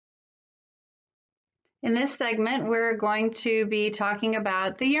In this segment, we're going to be talking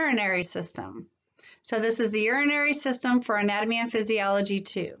about the urinary system. So this is the urinary system for Anatomy and Physiology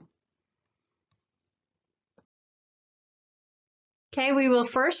 2. Okay, we will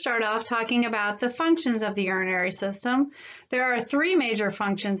first start off talking about the functions of the urinary system. There are three major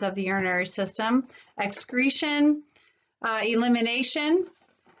functions of the urinary system: excretion, elimination,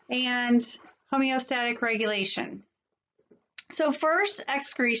 and homeostatic regulation. So first,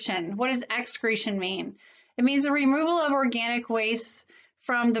 excretion. What does excretion mean? It means the removal of organic waste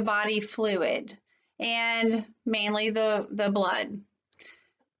from the body fluid, and mainly the blood.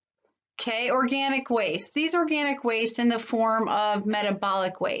 Okay, organic waste. These organic waste in the form of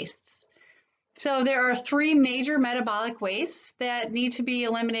metabolic wastes. So there are three major metabolic wastes that need to be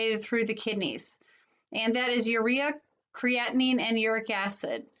eliminated through the kidneys, and that is urea, creatinine, and uric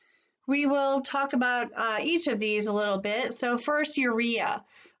acid. We will talk about each of these a little bit. So first, urea.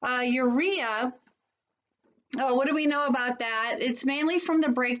 Urea, what do we know about that? It's mainly from the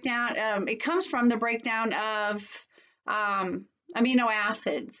breakdown, it comes from the breakdown of amino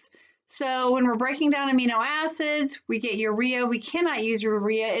acids. So when we're breaking down amino acids, we get urea. We cannot use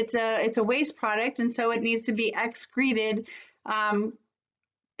urea. It's a waste product, and so it needs to be excreted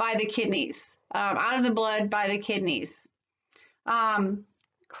by the kidneys, out of the blood by the kidneys.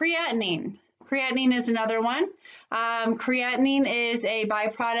 Creatinine. Creatinine is another one. Creatinine is a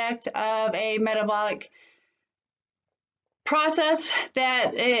byproduct of a metabolic process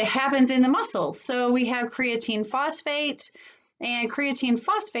that happens in the muscles. So we have creatine phosphate, and creatine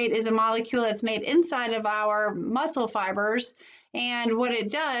phosphate is a molecule that's made inside of our muscle fibers. And what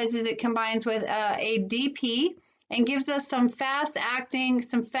it does is it combines with ADP and gives us some fast acting,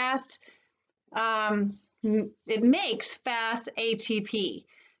 it makes fast ATP.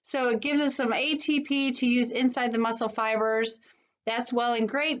 So it gives us some ATP to use inside the muscle fibers. That's well and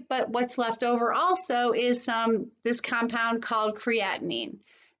great, but what's left over also is this compound called creatinine.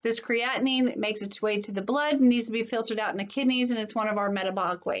 This creatinine makes its way to the blood and needs to be filtered out in the kidneys, and it's one of our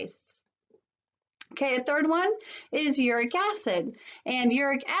metabolic wastes. Okay, a third one is uric acid, and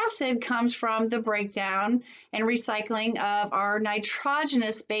uric acid comes from the breakdown and recycling of our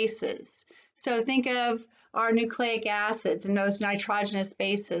nitrogenous bases. So think of our nucleic acids and those nitrogenous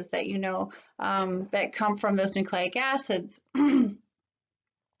bases that you know that come from those nucleic acids.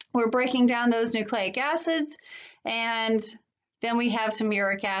 We're breaking down those nucleic acids, and then we have some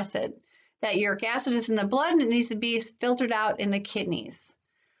uric acid. That uric acid is in the blood and it needs to be filtered out in the kidneys.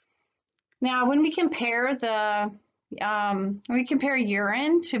 Now, when we compare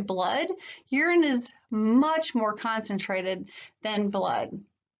urine to blood, urine is much more concentrated than blood.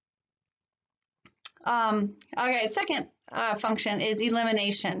 Okay, second function is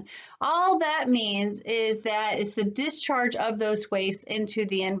elimination. All that means is that it's the discharge of those wastes into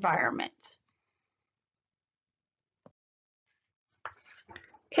the environment.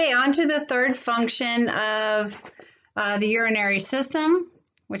 Okay, on to the third function of the urinary system,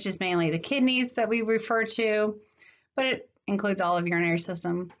 which is mainly the kidneys that we refer to, but it includes all of urinary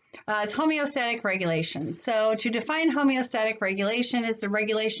system. It's homeostatic regulation. So to define homeostatic regulation, is the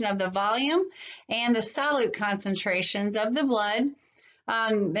regulation of the volume and the solute concentrations of the blood,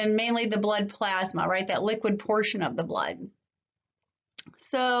 and mainly the blood plasma, right? That liquid portion of the blood.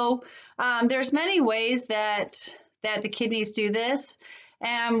 So there's many ways that the kidneys do this,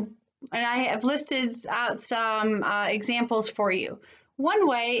 and I have listed out some examples for you. One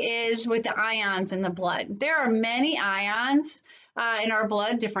way is with the ions in the blood. There are many ions in our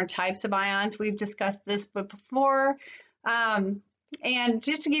blood, different types of ions. We've discussed this before. And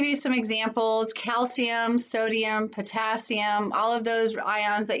just to give you some examples, calcium, sodium, potassium, all of those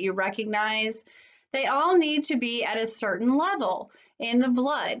ions that you recognize, they all need to be at a certain level in the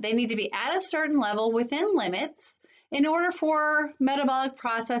blood. They need to be at a certain level within limits in order for metabolic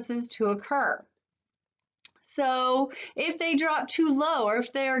processes to occur. So if they drop too low or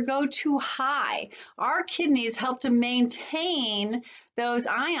if they go too high, our kidneys help to maintain those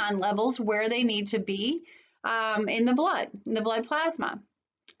ion levels where they need to be in the blood plasma.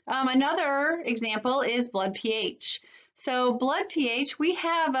 Another example is blood pH. So blood pH, we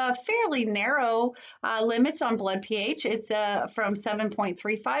have a fairly narrow limits on blood pH. It's from 7.35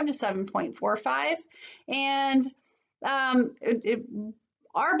 to 7.45, and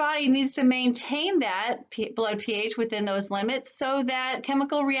our body needs to maintain that blood pH within those limits so that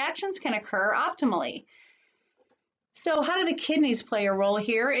chemical reactions can occur optimally. So how do the kidneys play a role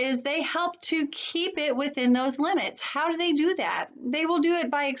here? Is they help to keep it within those limits. How do they do that? They will do it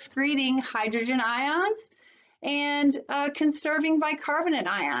by excreting hydrogen ions and conserving bicarbonate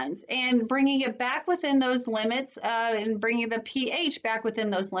ions and bringing it back within those limits and bringing the pH back within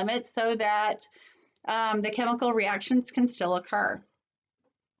those limits so that the chemical reactions can still occur.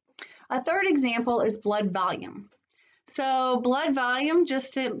 A third example is blood volume. So blood volume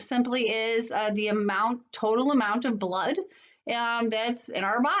just simply is the total amount of blood that's in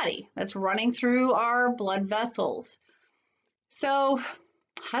our body, that's running through our blood vessels. So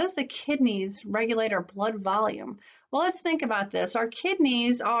how does the kidneys regulate our blood volume? Well, let's think about this. Our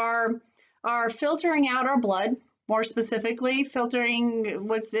kidneys are filtering out our blood, more specifically filtering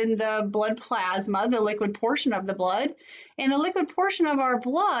what's in the blood plasma, the liquid portion of the blood. And the liquid portion of our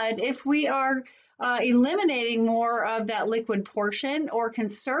blood, if we are eliminating more of that liquid portion or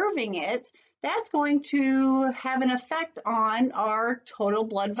conserving it, that's going to have an effect on our total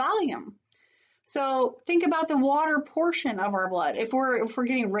blood volume. So think about the water portion of our blood. If we're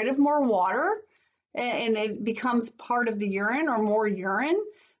getting rid of more water and it becomes part of the urine or more urine,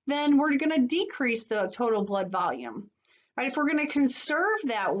 then we're going to decrease the total blood volume. Right? If we're going to conserve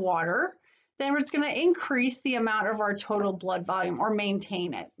that water, then it's going to increase the amount of our total blood volume or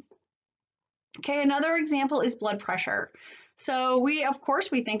maintain it. Okay, another example is blood pressure. So of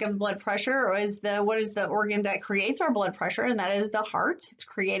course, we think of blood pressure as what is the organ that creates our blood pressure, and that is the heart. It's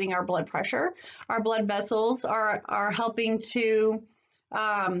creating our blood pressure. Our blood vessels are helping to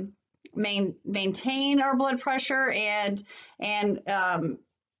maintain our blood pressure and I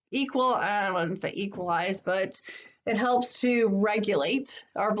don't want to say equalize, but it helps to regulate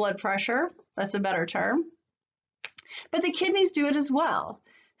our blood pressure. That's a better term. But the kidneys do it as well.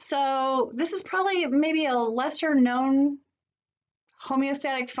 So this is probably maybe a lesser known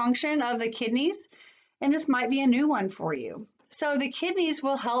homeostatic function of the kidneys, and this might be a new one for you. So the kidneys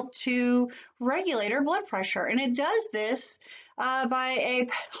will help to regulate our blood pressure, and it does this by a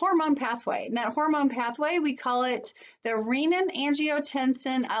hormone pathway. And that hormone pathway, we call it the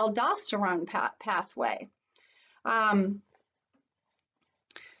renin-angiotensin-aldosterone pathway.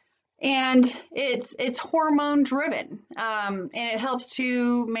 And it's hormone driven, and it helps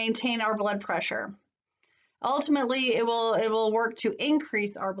to maintain our blood pressure. Ultimately, it will work to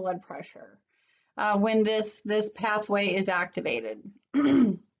increase our blood pressure when this pathway is activated.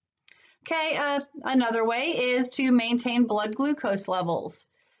 Okay, another way is to maintain blood glucose levels.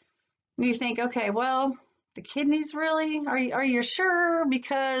 You think, okay, well, the kidneys really? Are you sure?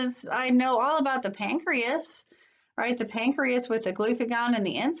 Because I know all about the pancreas. Right, the pancreas with the glucagon and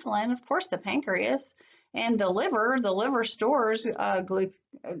the insulin, of course the pancreas, and the liver stores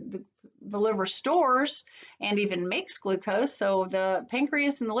the liver stores and even makes glucose. So the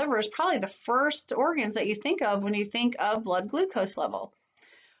pancreas and the liver is probably the first organs that you think of when you think of blood glucose level.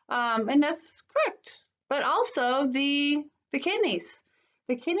 And that's correct. But also the kidneys.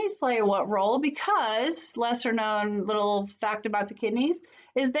 The kidneys play a role because, lesser known little fact about the kidneys,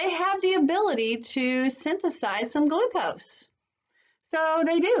 is they have the ability to synthesize some glucose. So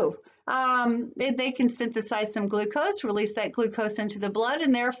they do. They can synthesize some glucose, release that glucose into the blood,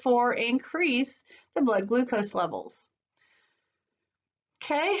 and therefore increase the blood glucose levels.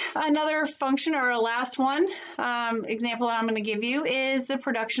 Okay, another function, or a last one, example that I'm going to give you is the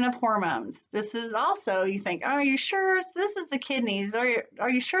production of hormones. This is also, you think, are you sure this is the kidneys? Are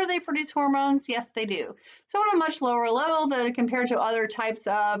you sure they produce hormones? Yes, they do. So on a much lower level than compared to other types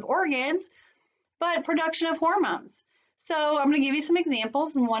of organs, but production of hormones. So I'm going to give you some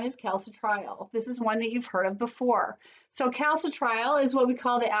examples, and one is calcitriol. This is one that you've heard of before. So calcitriol is what we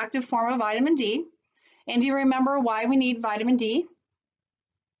call the active form of vitamin D. And do you remember why we need vitamin D?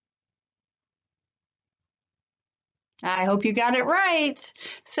 I hope you got it right.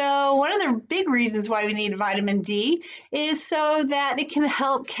 So one of the big reasons why we need vitamin D is so that it can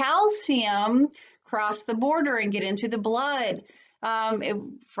help calcium cross the border and get into the blood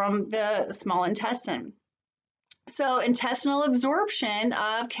from the small intestine. So intestinal absorption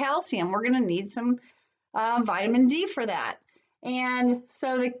of calcium, we're going to need some vitamin D for that. And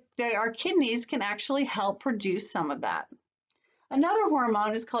so our kidneys can actually help produce some of that. Another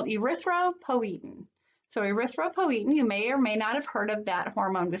hormone is called erythropoietin. So erythropoietin, you may or may not have heard of that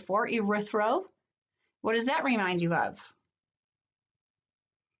hormone before. Erythro, what does that remind you of?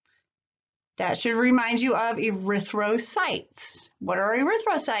 That should remind you of erythrocytes. What are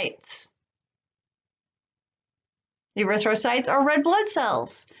erythrocytes? Erythrocytes are red blood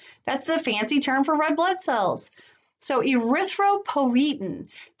cells. That's the fancy term for red blood cells. So erythropoietin,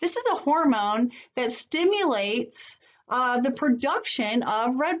 this is a hormone that stimulates the production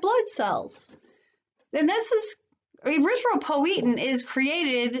of red blood cells. And erythropoietin is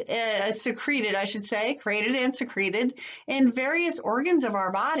created and secreted in various organs of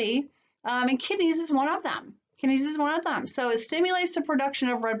our body, and kidneys is one of them. So it stimulates the production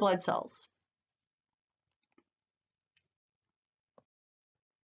of red blood cells.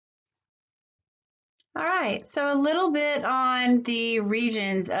 All right, so a little bit on the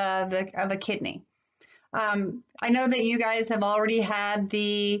regions of a kidney. I know that you guys have already had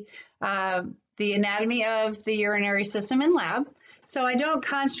the anatomy of the urinary system in lab, so I don't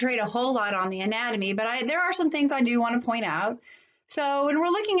concentrate a whole lot on the anatomy, but there are some things I do want to point out. So when we're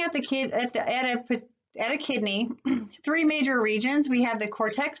looking at a kidney, three major regions. We have the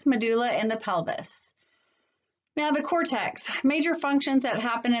cortex, medulla, and the pelvis. Now the cortex, major functions that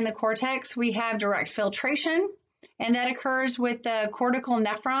happen in the cortex, we have direct filtration, and that occurs with the cortical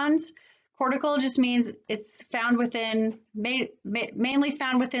nephrons. Cortical just means it's found within, mainly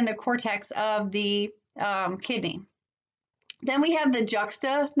found within the cortex of the kidney. Then we have the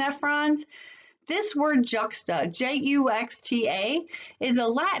juxta nephrons. This word juxta, J-U-X-T-A, is a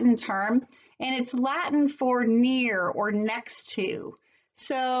Latin term, and it's Latin for near or next to.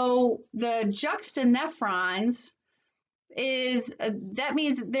 So the juxta nephrons that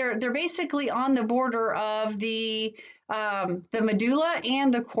means they're basically on the border of the medulla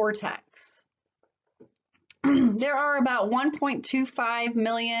and the cortex. There are about 1.25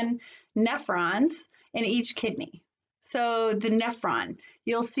 million nephrons in each kidney. So the nephron,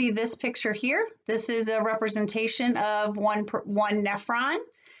 you'll see this picture here. This is a representation of one nephron,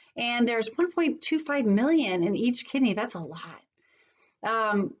 and there's 1.25 million in each kidney. That's a lot.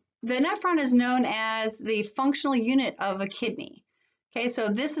 The nephron is known as the functional unit of a kidney. Okay, so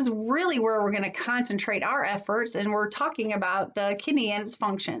this is really where we're going to concentrate our efforts, and we're talking about the kidney and its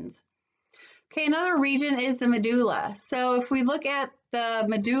functions. Okay, another region is the medulla. So if we look at the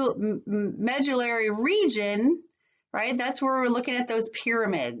medullary region, right, that's where we're looking at those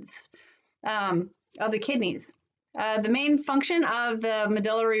pyramids of the kidneys. The main function of the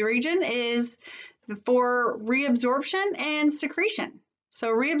medullary region is for reabsorption and secretion. So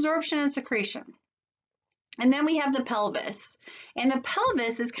reabsorption and secretion. And then we have the pelvis. And the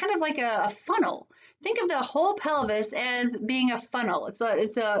pelvis is kind of like a funnel. Think of the whole pelvis as being a funnel.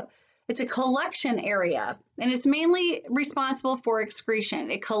 It's a collection area, and it's mainly responsible for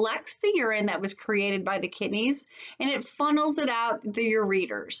excretion. It collects the urine that was created by the kidneys, and it funnels it out the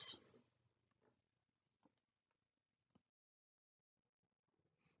ureters.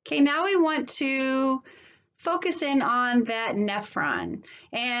 Okay, now we want to focus in on that nephron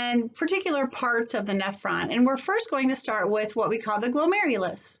and particular parts of the nephron. And we're first going to start with what we call the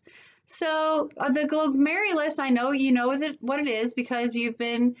glomerulus. So the glomerulus, I know you know what it is because you've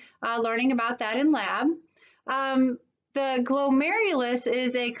been learning about that in lab. The glomerulus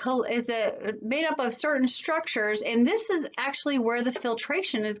is made up of certain structures, and this is actually where the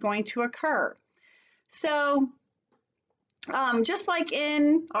filtration is going to occur. So just like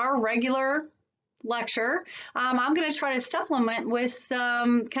in our regular lecture, I'm going to try to supplement with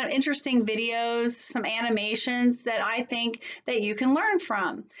some kind of interesting videos, some animations that I think that you can learn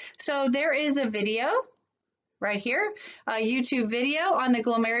from. So there is a video right here, a YouTube video on the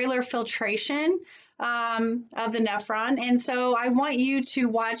glomerular filtration of the nephron. And so I want you to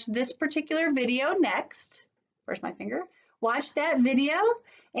watch this particular video next. Where's my finger? Watch that video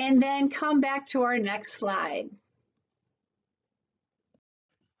and then come back to our next slide.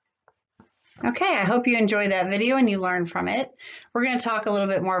 Okay, I hope you enjoyed that video and you learned from it. We're going to talk a little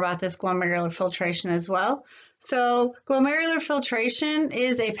bit more about this glomerular filtration as well. So glomerular filtration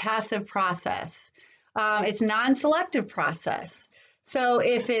is a passive process. It's a non-selective process. So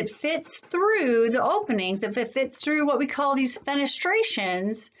if it fits through the openings, if it fits through what we call these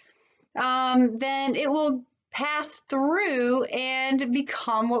fenestrations, then it will pass through and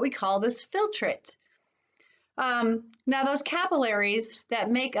become what we call this filtrate. Now those capillaries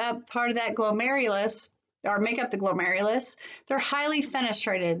that make up part of that glomerulus, or make up the glomerulus, they're highly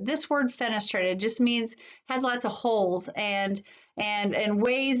fenestrated. This word fenestrated just means has lots of holes and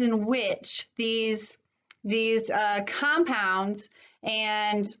ways in which these compounds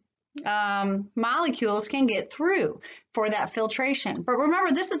and molecules can get through for that filtration. But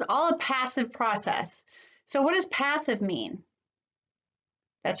remember, this is all a passive process. So what does passive mean?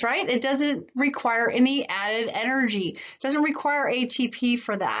 That's right, it doesn't require any added energy. It doesn't require ATP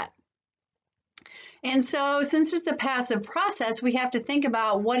for that. And so since it's a passive process, we have to think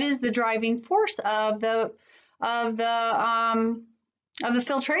about what is the driving force of the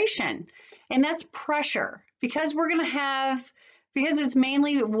filtration. And that's pressure. Because it's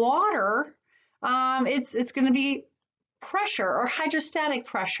mainly water, it's going to be pressure or hydrostatic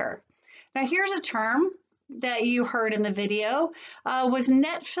pressure. Now here's a term that you heard in the video was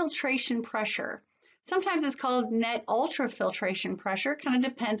net filtration pressure. Sometimes it's called net ultrafiltration pressure, kind of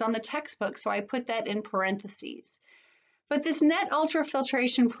depends on the textbook, so I put that in parentheses. But this net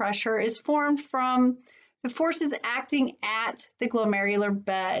ultrafiltration pressure is formed from the forces acting at the glomerular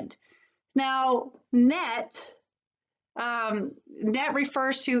bed. Now, net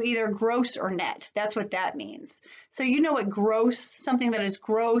refers to either gross or net. That's what that means. So you know what gross, something that is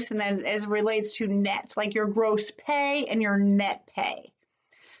gross, and then as relates to net, like your gross pay and your net pay.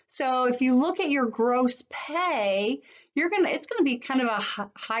 So if you look at your gross pay, it's gonna be kind of a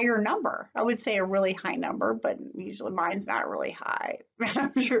higher number. I would say a really high number, but usually mine's not really high.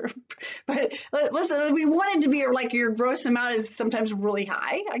 I'm sure. But listen, we want it to be like your gross amount is sometimes really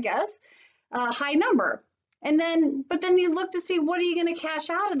high, I guess, a high number. But then you look to see, what are you going to cash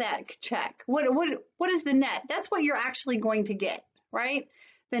out of that check? What is the net? That's what you're actually going to get, right?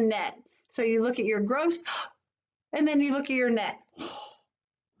 The net. So you look at your gross, and then you look at your net.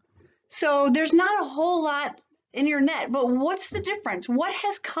 So there's not a whole lot in your net, but what's the difference? What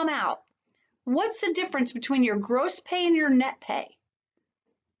has come out? What's the difference between your gross pay and your net pay?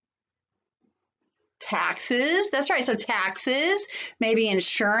 Taxes. That's right. So taxes, maybe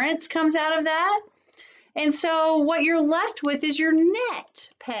insurance comes out of that. And so what you're left with is your net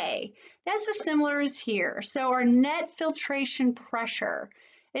pay. That's as similar as here. So our net filtration pressure,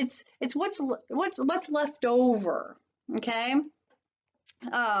 it's what's left over, okay?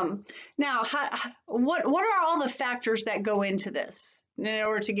 Now, what are all the factors that go into this in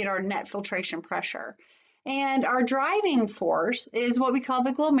order to get our net filtration pressure? And our driving force is what we call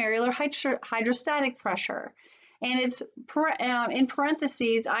the glomerular hydrostatic pressure. And it's in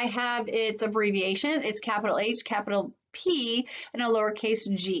parentheses, I have its abbreviation. It's capital H, capital P, and a lowercase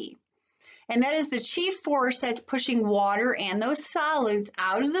g. And that is the chief force that's pushing water and those solids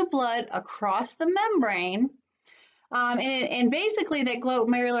out of the blood across the membrane. And basically that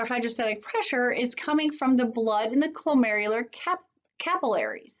glomerular hydrostatic pressure is coming from the blood in the glomerular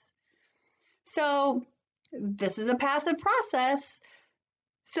capillaries. So this is a passive process.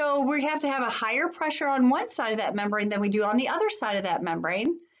 So we have to have a higher pressure on one side of that membrane than we do on the other side of that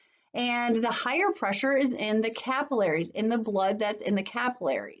membrane. And the higher pressure is in the capillaries, in the blood that's in the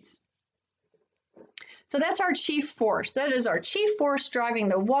capillaries. So that's our chief force. That is our chief force driving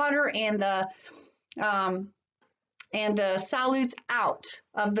the water and the solutes out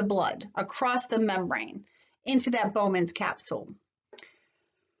of the blood across the membrane into that Bowman's capsule.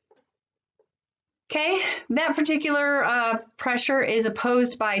 Okay, that particular pressure is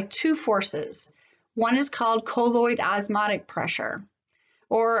opposed by two forces. One is called colloid osmotic pressure,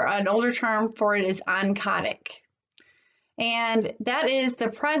 or an older term for it is oncotic. And that is the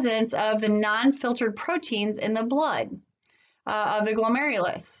presence of the non-filtered proteins in the blood of the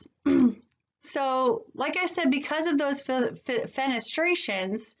glomerulus. So, like I said, because of those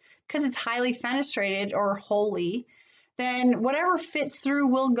fenestrations, because it's highly fenestrated or wholly, then whatever fits through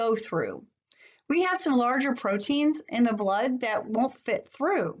will go through. We have some larger proteins in the blood that won't fit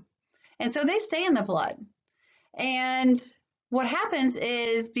through, and so they stay in the blood. And what happens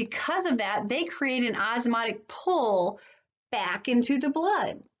is, because of that, they create an osmotic pull back into the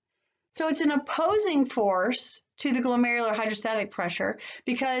blood. So it's an opposing force to the glomerular hydrostatic pressure,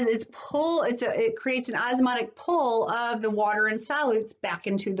 because it creates an osmotic pull of the water and solutes back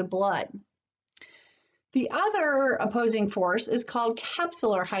into the blood. The other opposing force is called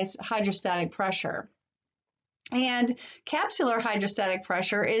capsular hydrostatic pressure. And capsular hydrostatic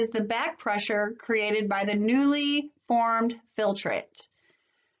pressure is the back pressure created by the newly formed filtrate.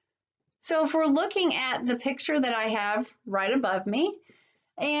 So if we're looking at the picture that I have right above me,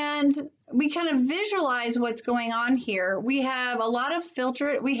 and we kind of visualize what's going on here, we have a lot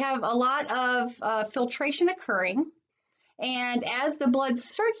of filtration occurring. And as the blood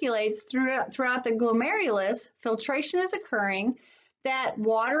circulates throughout the glomerulus, filtration is occurring. That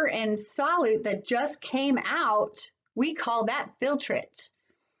water and solute that just came out, we call that filtrate.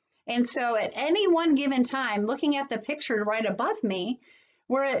 And so at any one given time, looking at the picture right above me,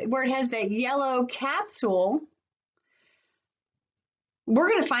 where it has that yellow capsule, we're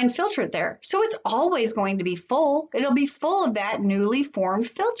going to find filtrate there. So it's always going to be full. It'll be full of that newly formed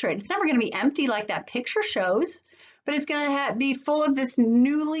filtrate. It's never going to be empty like that picture shows, but it's going to be full of this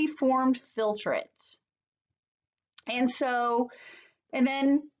newly formed filtrate. And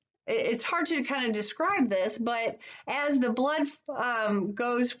then it's hard to kind of describe this, but as the blood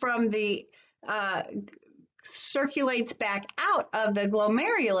goes from the, circulates back out of the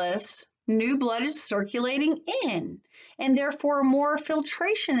glomerulus, new blood is circulating in, and therefore more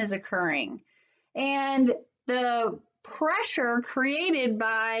filtration is occurring. And the pressure created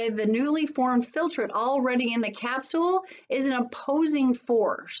by the newly formed filtrate already in the capsule is an opposing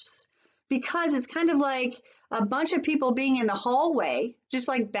force, because it's kind of like a bunch of people being in the hallway, just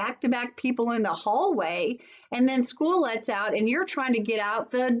like back-to-back people in the hallway, and then school lets out and you're trying to get out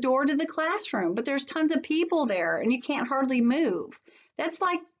the door to the classroom, but there's tons of people there and you can't hardly move. That's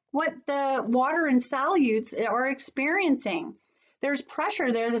like what the water and solutes are experiencing. There's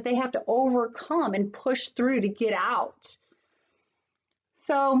pressure there that they have to overcome and push through to get out.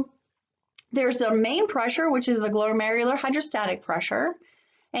 So there's a main pressure, which is the glomerular hydrostatic pressure,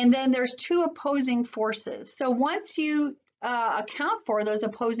 and then there's two opposing forces. So once you account for those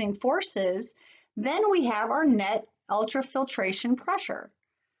opposing forces, then we have our net ultrafiltration pressure.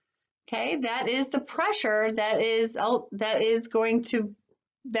 Okay, that is the pressure that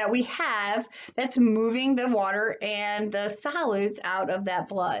we have that's moving the water and the solutes out of that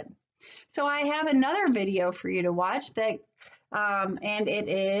blood. So I have another video for you to watch that, and it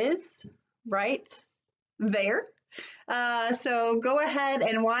is right there. So go ahead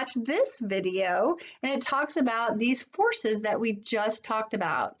and watch this video, and it talks about these forces that we just talked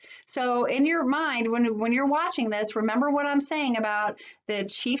about. So in your mind, when you're watching this, remember what I'm saying about the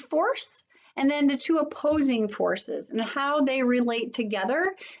chief force and then the two opposing forces and how they relate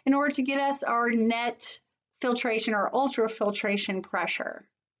together in order to get us our net filtration or ultrafiltration pressure.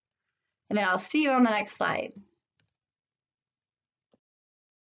 And then I'll see you on the next slide.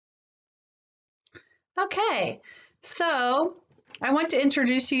 Okay, so I want to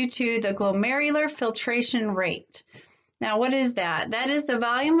introduce you to the glomerular filtration rate. Now, what is that? That is the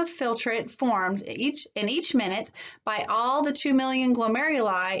volume of filtrate formed in each minute by all the 2 million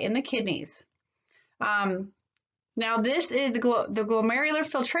glomeruli in the kidneys. Now, this is the glomerular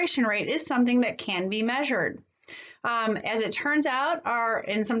filtration rate is something that can be measured. As it turns out,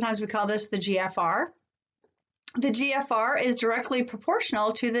 and sometimes we call this the GFR. The GFR is directly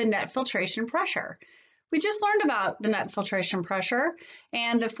proportional to the net filtration pressure. We just learned about the net filtration pressure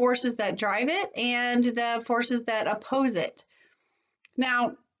and the forces that drive it and the forces that oppose it.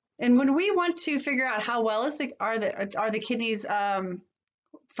 Now, and when we want to figure out how well are the kidneys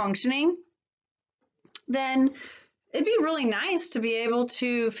functioning, then it'd be really nice to be able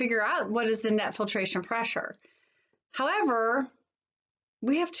to figure out what is the net filtration pressure. However,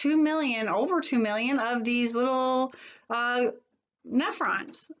 we have over 2 million of these little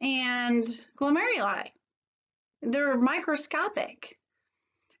nephrons and glomeruli. They're microscopic,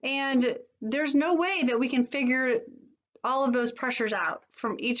 and there's no way that we can figure all of those pressures out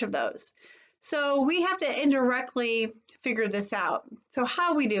from each of those. So we have to indirectly figure this out. So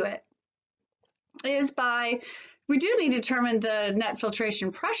how we do it is we do need to determine the net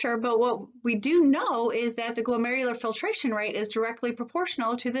filtration pressure, but what we do know is that the glomerular filtration rate is directly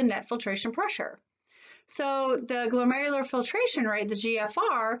proportional to the net filtration pressure. So the glomerular filtration rate, the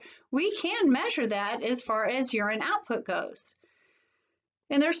GFR, we can measure that as far as urine output goes.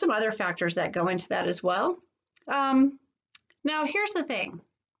 And there's some other factors that go into that as well. Now, here's the thing.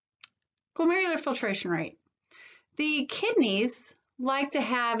 Glomerular filtration rate. The kidneys like to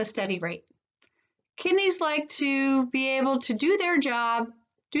have a steady rate. Kidneys like to be able to do their job,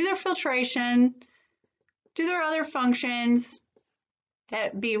 do their filtration, do their other functions,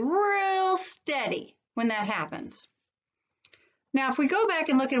 be real steady when that happens. Now, if we go back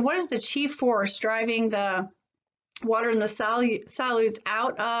and look at what is the chief force driving the water and the solutes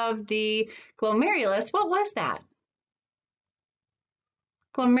out of the glomerulus, what was that?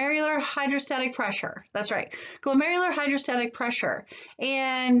 Glomerular hydrostatic pressure. That's right, glomerular hydrostatic pressure.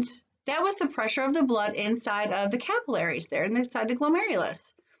 And that was the pressure of the blood inside of the capillaries there, inside the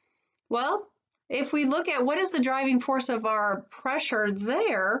glomerulus. Well, if we look at what is the driving force of our pressure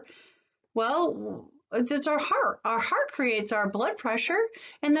there, well, it's our heart. Our heart creates our blood pressure,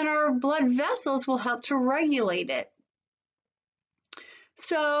 and then our blood vessels will help to regulate it.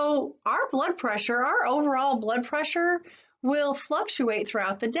 So our blood pressure, our overall blood pressure, will fluctuate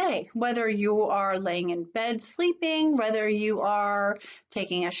throughout the day, whether you are laying in bed sleeping, whether you are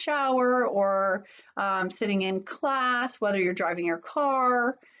taking a shower or sitting in class, whether you're driving your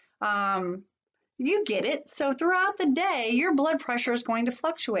car. You get it. So throughout the day, your blood pressure is going to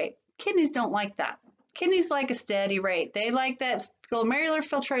fluctuate. Kidneys don't like that. Kidneys like a steady rate. They like that glomerular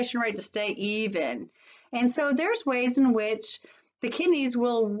filtration rate to stay even. And so there's ways in which the kidneys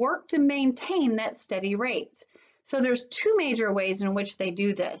will work to maintain that steady rate. So there's two major ways in which they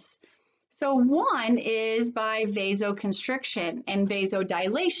do this. So one is by vasoconstriction and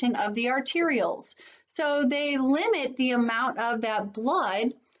vasodilation of the arterioles. So they limit the amount of that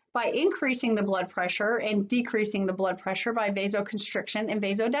blood by increasing the blood pressure and decreasing the blood pressure by vasoconstriction and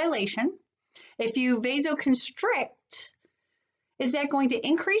vasodilation. If you vasoconstrict, is that going to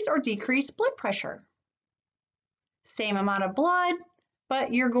increase or decrease blood pressure? Same amount of blood,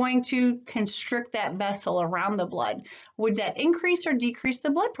 but you're going to constrict that vessel around the blood. Would that increase or decrease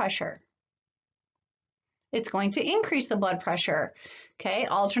the blood pressure? It's going to increase the blood pressure. Okay,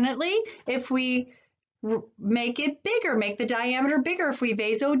 alternately, if we make it bigger, make the diameter bigger. If we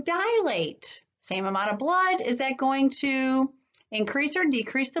vasodilate, same amount of blood, is that going to increase or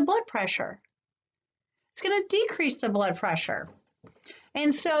decrease the blood pressure? It's going to decrease the blood pressure.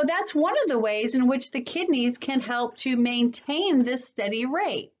 And so that's one of the ways in which the kidneys can help to maintain this steady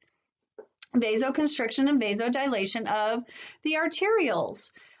rate. Vasoconstriction and vasodilation of the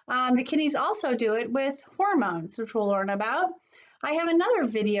arterioles. The kidneys also do it with hormones, which we'll learn about. I have another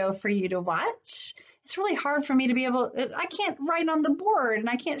video for you to watch. It's really hard for me to be able, I can't write on the board and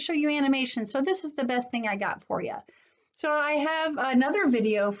I can't show you animation, so this is the best thing I got for you. So I have another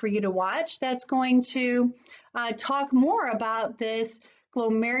video for you to watch that's going to talk more about this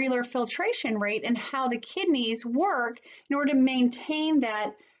glomerular filtration rate and how the kidneys work in order to maintain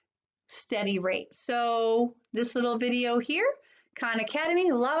that steady rate. So this little video here, Khan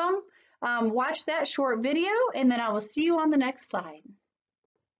Academy, love them. Watch that short video and then I will see you on the next slide.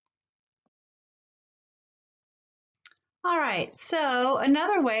 All right, so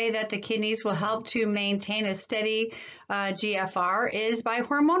another way that the kidneys will help to maintain a steady GFR is by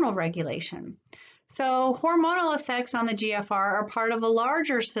hormonal regulation. So hormonal effects on the GFR are part of a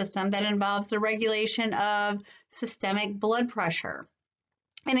larger system that involves the regulation of systemic blood pressure.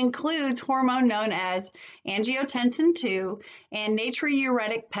 It includes hormone known as angiotensin II and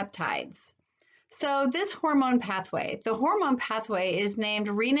natriuretic peptides. So this hormone pathway, the hormone pathway is named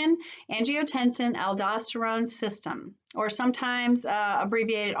renin-angiotensin-aldosterone system, or sometimes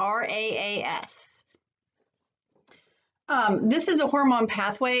abbreviated RAAS. This is a hormone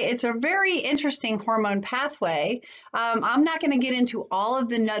pathway. It's a very interesting hormone pathway. I'm not going to get into all of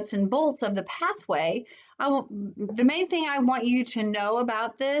the nuts and bolts of the pathway. The main thing I want you to know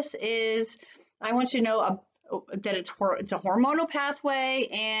about this is I want you to know that it's a hormonal pathway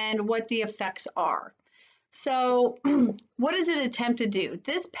and what the effects are. So what does it attempt to do?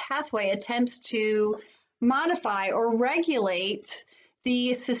 This pathway attempts to modify or regulate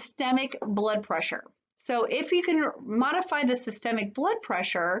the systemic blood pressure. So if you can modify the systemic blood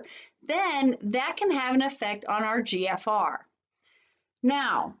pressure, then that can have an effect on our GFR.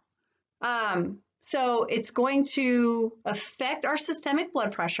 Now, so it's going to affect our systemic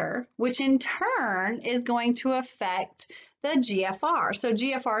blood pressure, which in turn is going to affect the GFR. So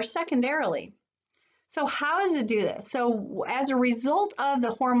GFR secondarily. So how does it do this? So as a result of the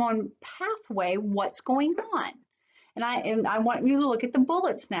hormone pathway, what's going on? And I want you to look at the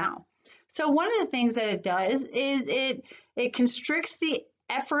bullets now. So one of the things that it does is it constricts the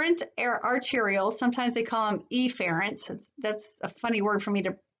efferent arterioles. Sometimes they call them efferent. That's a funny word for me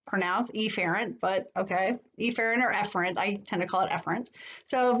to pronounce, efferent, but okay, efferent or efferent. I tend to call it efferent.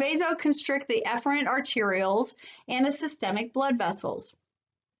 So vasoconstrict the efferent arterioles and the systemic blood vessels.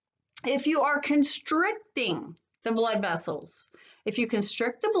 If you are constricting the blood vessels, if you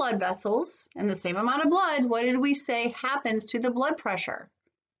constrict the blood vessels and the same amount of blood, what did we say happens to the blood pressure?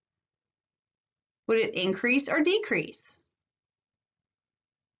 Would it increase or decrease?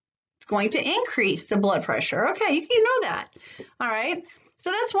 It's going to increase the blood pressure. Okay, you know that. All right,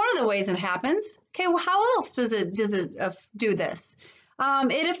 so that's one of the ways it happens. Okay, well, how else does it do this?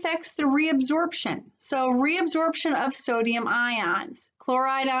 It affects the reabsorption. So reabsorption of sodium ions,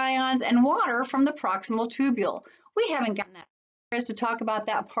 chloride ions, and water from the proximal tubule. We haven't gotten that to talk about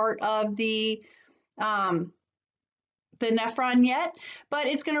that part of the nephron yet, but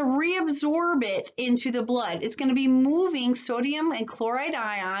it's going to reabsorb it into the blood. It's going to be moving sodium and chloride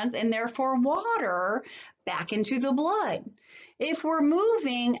ions and therefore water back into the blood. If we're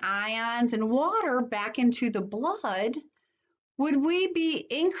moving ions and water back into the blood, would we be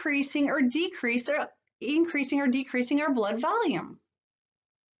increasing or decreasing our blood volume?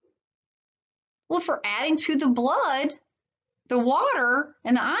 Well, if we're adding to the blood, the water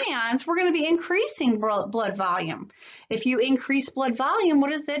and the ions, we're going to be increasing blood volume. If you increase blood volume,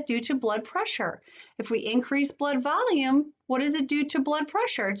 what does that do to blood pressure? If we increase blood volume, what does it do to blood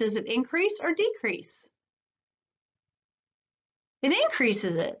pressure? Does it increase or decrease? It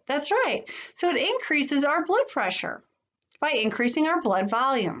increases it. That's right. So it increases our blood pressure by increasing our blood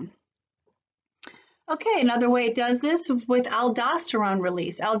volume. Okay, another way it does this with aldosterone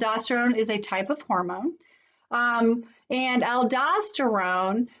release. Aldosterone is a type of hormone. And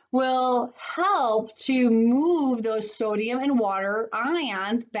aldosterone will help to move those sodium and water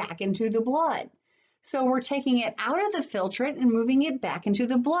ions back into the blood. So we're taking it out of the filtrate and moving it back into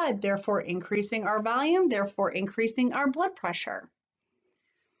the blood, therefore increasing our volume, therefore increasing our blood pressure.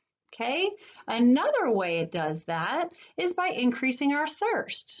 Okay, another way it does that is by increasing our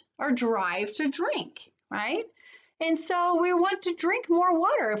thirst, our drive to drink, right? And so we want to drink more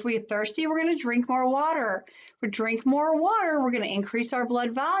water. If we're thirsty, we're going to drink more water. If we drink more water, we're going to increase our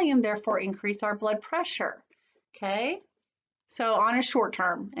blood volume, therefore increase our blood pressure. Okay? So on a short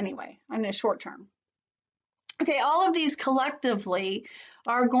term, anyway, on a short term. Okay, all of these collectively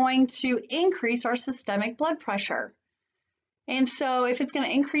are going to increase our systemic blood pressure. And so if it's going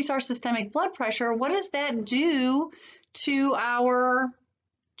to increase our systemic blood pressure, what does that do to our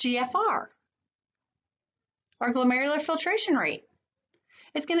GFR, our glomerular filtration rate?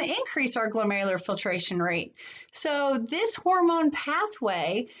 It's going to increase our glomerular filtration rate. So this hormone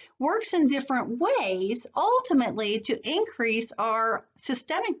pathway works in different ways, ultimately to increase our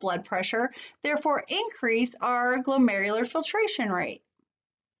systemic blood pressure, therefore increase our glomerular filtration rate.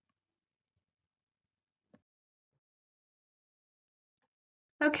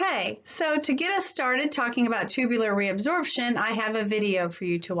 Okay, so to get us started talking about tubular reabsorption, I have a video for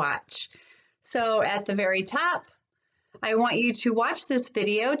you to watch. So at the very top, I want you to watch this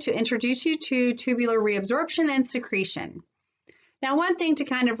video to introduce you to tubular reabsorption and secretion. Now, one thing to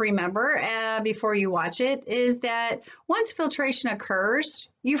kind of remember before you watch it is that once filtration occurs,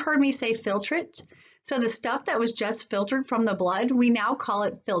 you've heard me say filtrate. So the stuff that was just filtered from the blood, we now call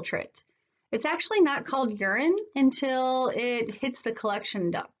it filtrate. It's actually not called urine until it hits the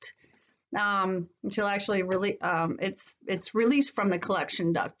collection duct. Until actually really it's released from the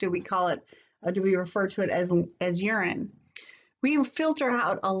collection duct. Do we refer to it as urine? We filter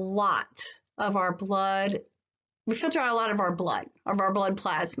out a lot of our blood. We filter out a lot of our blood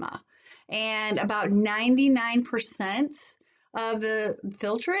plasma, and about 99% of the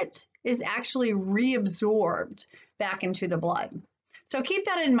filtrate is actually reabsorbed back into the blood. So keep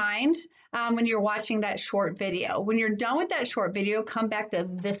that in mind when you're watching that short video. When you're done with that short video, come back to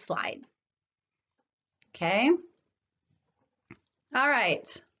this slide. Okay? All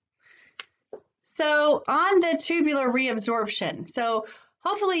right. So on the tubular reabsorption, so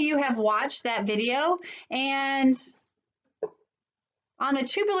hopefully you have watched that video, and on the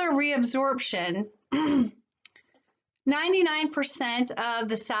tubular reabsorption, 99% of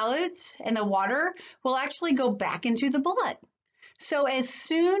the solutes and the water will actually go back into the blood. So as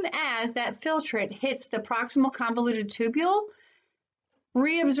soon as that filtrate hits the proximal convoluted tubule,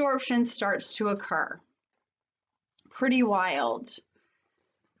 reabsorption starts to occur. Pretty wild.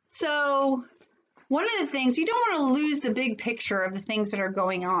 So one of the things, you don't want to lose the big picture of the things that are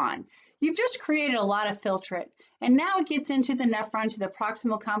going on. You've just created a lot of filtrate, and now it gets into the nephron to the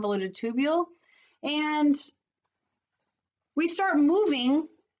proximal convoluted tubule, and we start moving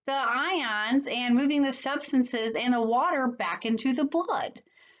the ions and moving the substances and the water back into the blood.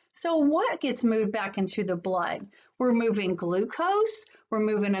 So what gets moved back into the blood? We're moving glucose, we're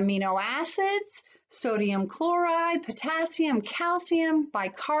moving amino acids, sodium chloride, potassium, calcium,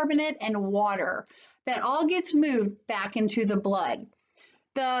 bicarbonate, and water. That all gets moved back into the blood.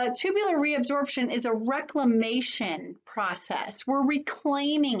 The tubular reabsorption is a reclamation process. We're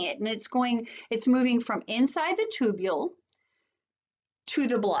reclaiming it, and it's moving from inside the tubule to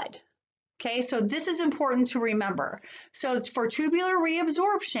the blood. Okay, so this is important to remember. So for tubular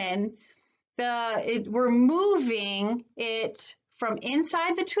reabsorption, we're moving it from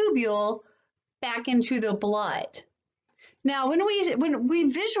inside the tubule back into the blood. Now, when we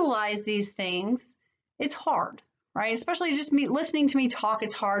visualize these things, it's hard, right? Especially just listening to me talk,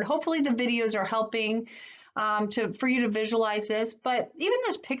 it's hard. Hopefully the videos are helping for you to visualize this. But even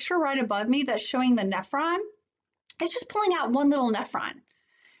this picture right above me that's showing the nephron, it's just pulling out one little nephron.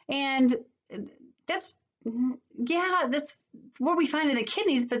 And that's what we find in the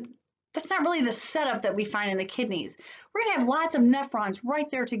kidneys, but that's not really the setup that we find in the kidneys. We're going to have lots of nephrons right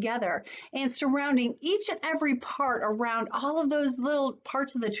there together, and surrounding each and every part around all of those little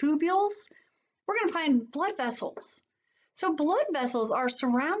parts of the tubules, we're going to find blood vessels. So blood vessels are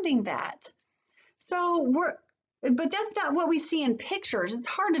surrounding that. But that's not what we see in pictures. It's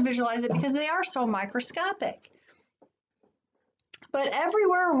hard to visualize it because they are so microscopic. But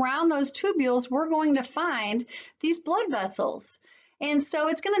everywhere around those tubules, we're going to find these blood vessels. And so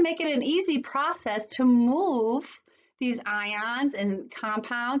it's going to make it an easy process to move these ions and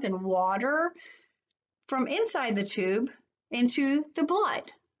compounds and water from inside the tube into the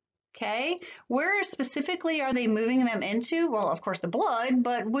blood. Okay, where specifically are they moving them into? Well, of course, the blood,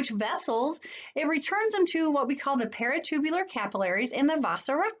 but which vessels? It returns them to what we call the peritubular capillaries and the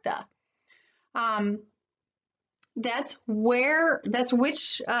vasa recta. That's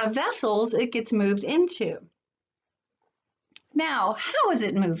which vessels it gets moved into. Now, how is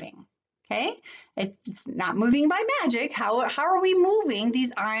it moving? Okay, it's not moving by magic. How are we moving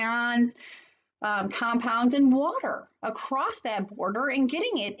these ions, compounds in water across that border and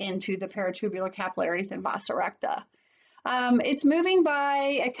getting it into the peritubular capillaries and vasa recta. It's moving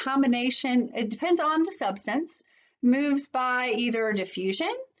by a combination, it depends on the substance, moves by either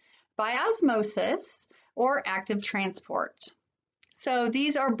diffusion, by osmosis, or active transport. So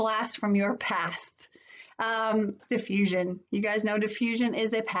these are blasts from your past. Diffusion, you guys know diffusion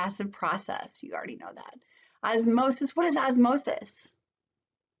is a passive process. You already know that. Osmosis, what is osmosis?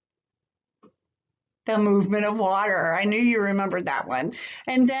 The movement of water. I knew you remembered that one.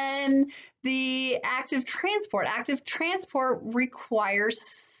 And then the active transport. Active transport requires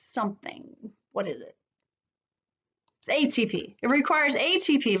something. What is it? It's ATP. It requires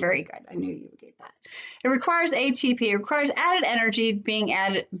ATP. Very good. I knew you would get that. It requires ATP. It requires added energy being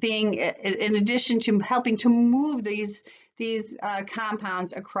in addition to helping to move these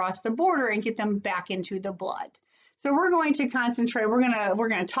compounds across the border and get them back into the blood. So we're going to concentrate. We're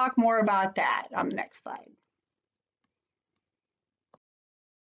going to talk more about that on the next slide.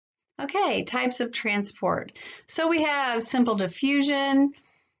 Okay, types of transport. So we have simple diffusion.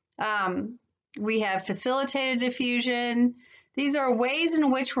 We have facilitated diffusion. These are ways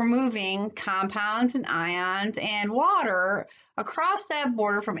in which we're moving compounds and ions and water across that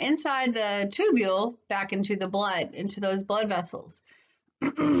border from inside the tubule back into the blood, into those blood vessels.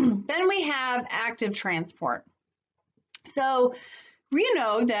 Then we have active transport. So we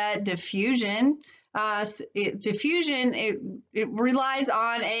know that diffusion, it relies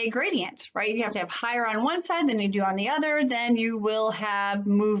on a gradient, right? You have to have higher on one side than you do on the other, then you will have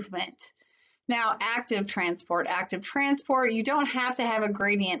movement. Now, active transport, you don't have to have a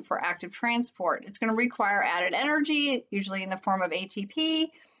gradient for active transport. It's going to require added energy, usually in the form of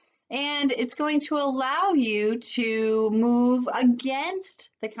ATP, and it's going to allow you to move against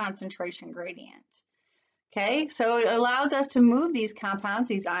the concentration gradient. Okay, so it allows us to move these compounds,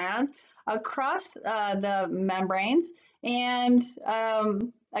 these ions, across the membranes and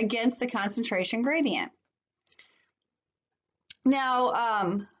against the concentration gradient.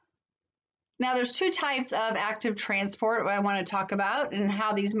 Now there's two types of active transport I want to talk about and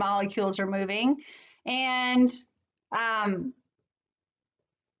how these molecules are moving. And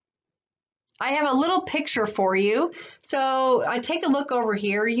I have a little picture for you. So take a look over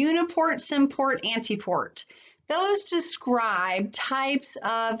here, uniport, symport, antiport. Those describe types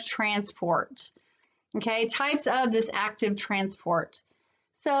of transport, okay, types of this active transport.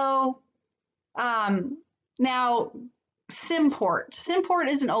 So now symport. Symport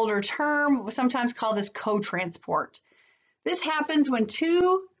is an older term, sometimes called this co-transport. This happens when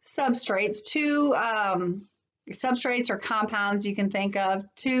two substrates, substrates or compounds you can think of,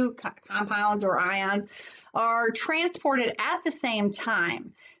 two compounds or ions are transported at the same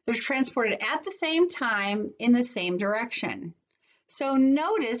time. They're transported at the same time in the same direction. So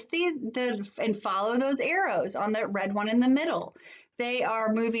notice and follow those arrows on the red one in the middle. They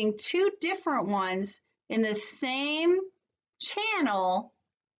are moving two different ones in the same channel,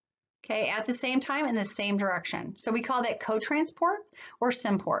 okay, at the same time in the same direction. So we call that co-transport or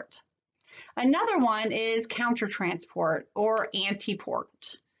symport. Another one is countertransport or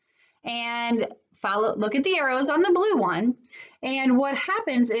antiport. And look at the arrows on the blue one. And what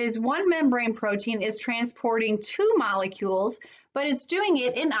happens is one membrane protein is transporting two molecules, but it's doing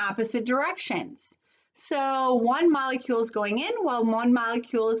it in opposite directions. So one molecule is going in while one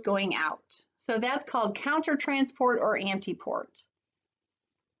molecule is going out. So that's called countertransport or antiport.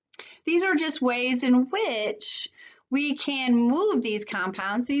 These are just ways in which we can move these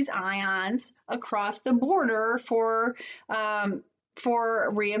compounds, these ions, across the border for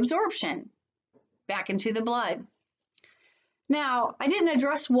reabsorption back into the blood. Now, I didn't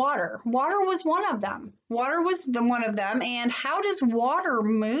address water. Water was one of them. Water was one of them. And how does water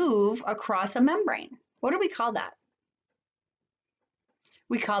move across a membrane? What do we call that?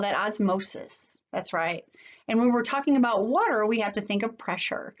 We call that osmosis. That's right. And when we're talking about water, we have to think of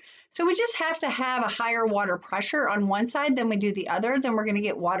pressure. So we just have to have a higher water pressure on one side than we do the other, then we're going to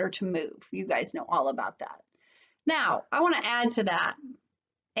get water to move. You guys know all about that. Now, I want to add to that.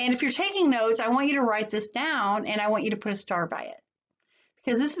 And if you're taking notes, I want you to write this down and I want you to put a star by it.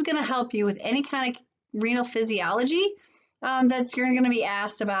 Because this is going to help you with any kind of renal physiology that you're going to be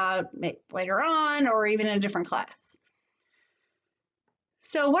asked about later on or even in a different class.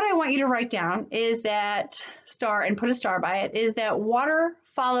 So what I want you to write down is that and put a star by it, is that water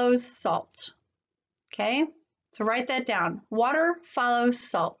follows salt. Okay, so write that down. Water follows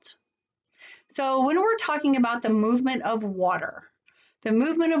salt. So when we're talking about the movement of water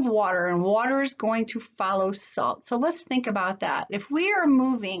and water is going to follow salt. So let's think about that. If we are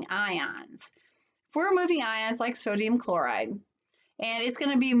moving ions, like sodium chloride, and it's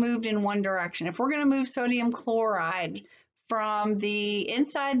going to be moved in one direction. If we're going to move sodium chloride from the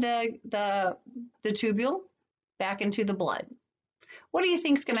inside the tubule back into the blood, what do you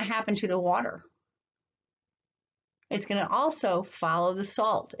think is going to happen to the water? It's going to also follow the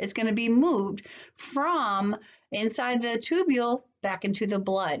salt. It's going to be moved from inside the tubule back into the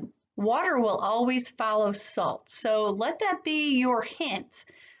blood. Water will always follow salt. So let that be your hint.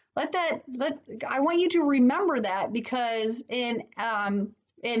 I want you to remember that, because in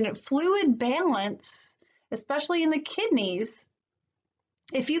fluid balance, especially in the kidneys,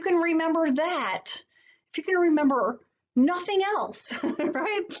 if you can remember that, if you can remember nothing else,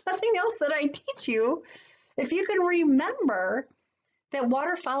 right? Nothing else that I teach you, if you can remember that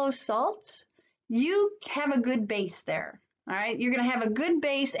water follows salt, you have a good base there. All right, you're going to have a good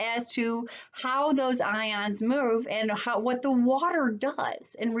base as to how those ions move and what the water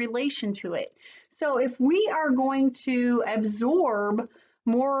does in relation to it. So if we are going to absorb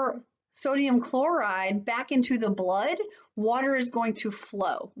more sodium chloride back into the blood, water is going to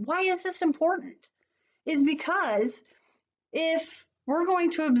flow. Why is this important? Is because if we're going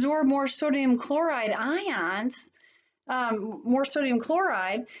to absorb more sodium chloride ions, more sodium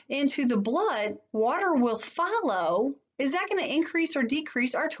chloride into the blood, water will follow. Is that going to increase or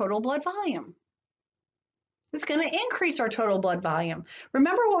decrease our total blood volume? It's going to increase our total blood volume.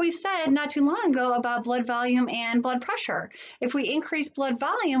 Remember what we said not too long ago about blood volume and blood pressure. If we increase blood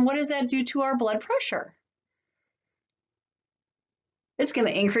volume, what does that do to our blood pressure? It's going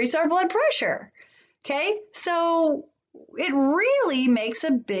to increase our blood pressure. Okay, so it really makes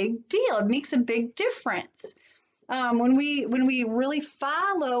a big deal. It makes a big difference. When we really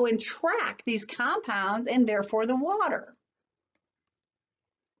follow and track these compounds and therefore the water.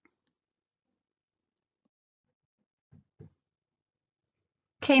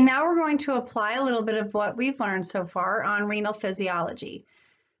 Okay, now we're going to apply a little bit of what we've learned so far on renal physiology.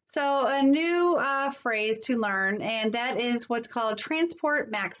 So a new phrase to learn, and that is what's called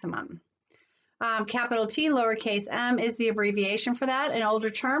transport maximum. Capital T, lowercase m is the abbreviation for that. An older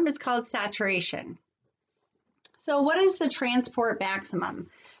term is called saturation. So what is the transport maximum?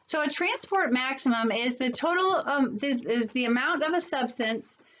 So a transport maximum is the total, is the amount of a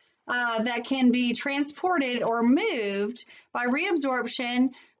substance that can be transported or moved by reabsorption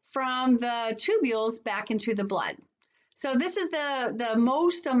from the tubules back into the blood. So this is the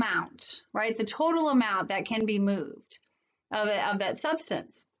most amount, right? The total amount that can be moved of that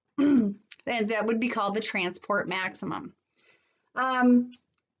substance. And that would be called the transport maximum.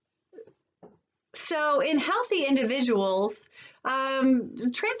 So in healthy individuals,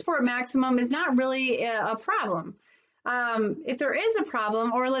 transport maximum is not really a problem. If there is a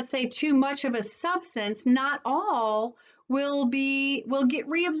problem, or let's say too much of a substance, not all will get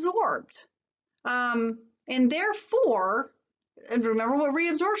reabsorbed. And therefore, remember what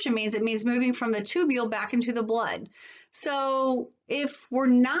reabsorption means. It means moving from the tubule back into the blood. So if we're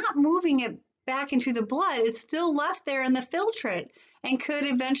not moving it back into the blood, it's still left there in the filtrate and could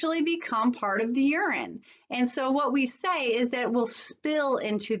eventually become part of the urine. And so what we say is that it will spill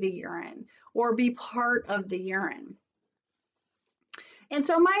into the urine or be part of the urine. And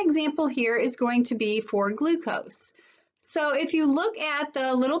so my example here is going to be for glucose. So if you look at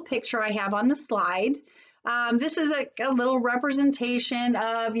the little picture I have on the slide, this is a little representation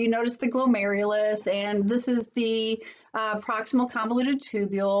of, you notice the glomerulus, and this is the proximal convoluted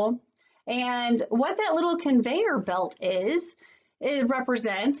tubule. And what that little conveyor belt is, it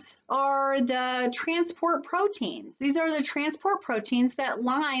represents are the transport proteins. These are the transport proteins that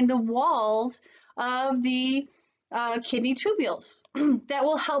line the walls of the kidney tubules that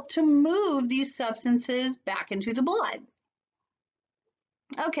will help to move these substances back into the blood.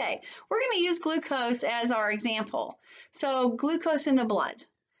 Okay, we're going to use glucose as our example. So glucose in the blood.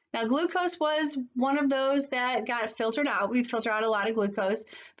 Now glucose was one of those that got filtered out. We filter out a lot of glucose,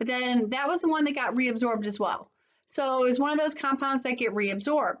 but then that was the one that got reabsorbed as well. So it was one of those compounds that get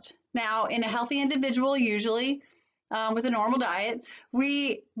reabsorbed. Now in a healthy individual, usually with a normal diet,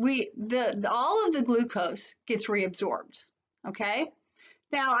 all of the glucose gets reabsorbed, okay?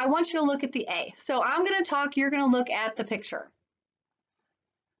 Now I want you to look at the A. So I'm going to talk, you're going to look at the picture.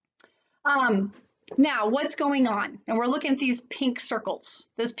 Now what's going on? And we're looking at these pink circles.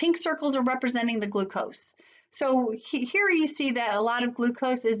 Those pink circles are representing the glucose. So here you see that a lot of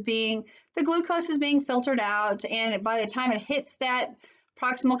glucose is being filtered out, and by the time it hits that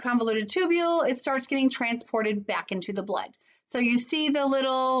proximal convoluted tubule, it starts getting transported back into the blood. So you see the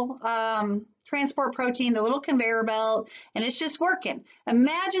little transport protein, the little conveyor belt, and it's just working.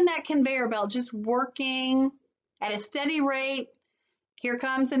 Imagine that conveyor belt just working at a steady rate. Here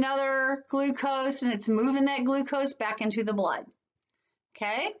comes another glucose, and it's moving that glucose back into the blood.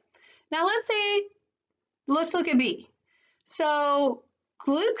 Okay, now let's look at B. So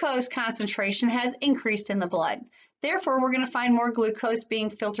glucose concentration has increased in the blood. Therefore, we're going to find more glucose being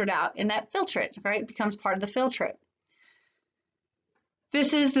filtered out in that filtrate, right? It becomes part of the filtrate.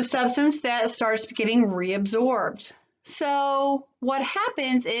 This is the substance that starts getting reabsorbed. So what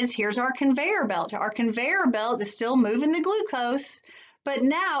happens is, here's our conveyor belt. Our conveyor belt is still moving the glucose, but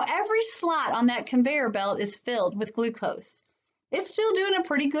now every slot on that conveyor belt is filled with glucose. It's still doing a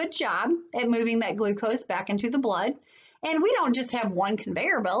pretty good job at moving that glucose back into the blood. And we don't just have one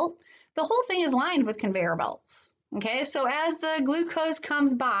conveyor belt. The whole thing is lined with conveyor belts. Okay, so as the glucose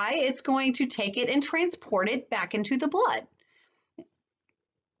comes by, it's going to take it and transport it back into the blood.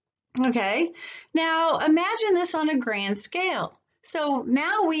 Okay, now imagine this on a grand scale. So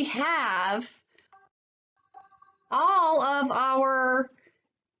now we have all of our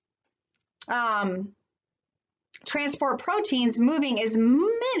transport proteins moving as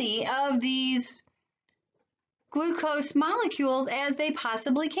many of these glucose molecules as they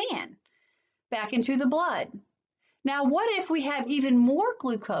possibly can back into the blood. Now, what if we have even more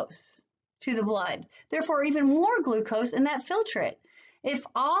glucose to the blood? Therefore, even more glucose in that filtrate. If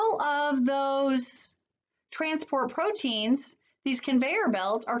all of those transport proteins, these conveyor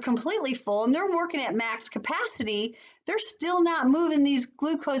belts, are completely full and they're working at max capacity, they're still not moving these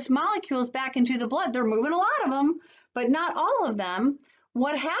glucose molecules back into the blood. They're moving a lot of them, but not all of them.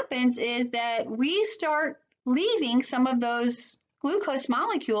 What happens is that we start leaving some of those glucose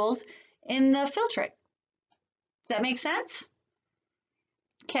molecules in the filtrate. Does that make sense?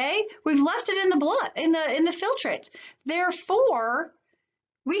 Okay, we've left it in the blood, in the filtrate. Therefore,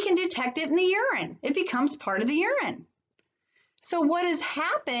 we can detect it in the urine. It becomes part of the urine. So what has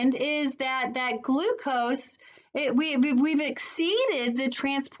happened is that glucose, we've exceeded the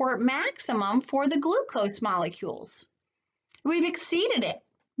transport maximum for the glucose molecules. We've exceeded it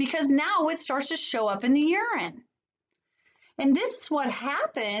because now it starts to show up in the urine. And this is what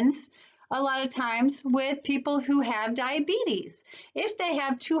happens a lot of times with people who have diabetes. If they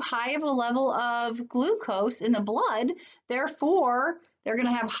have too high of a level of glucose in the blood, therefore, they're going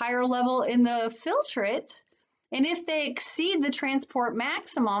to have higher level in the filtrate. And if they exceed the transport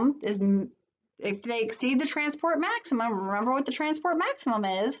maximum, remember what the transport maximum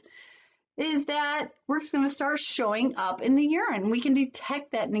is that we're going to start showing up in the urine. We can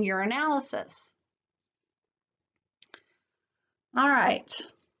detect that in the urinalysis. All right.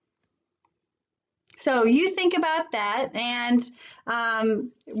 So you think about that, and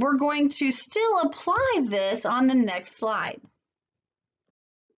we're going to still apply this on the next slide.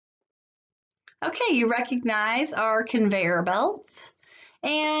 Okay, you recognize our conveyor belts.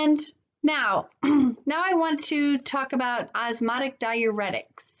 And now I want to talk about osmotic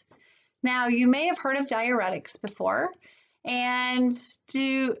diuretics. Now, you may have heard of diuretics before, and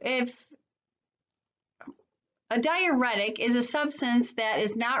if a diuretic is a substance that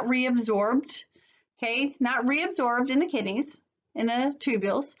is not reabsorbed, okay, not reabsorbed in the kidneys, in the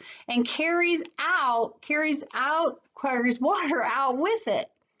tubules, and carries water out with it.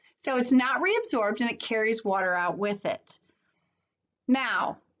 So it's not reabsorbed and it carries water out with it.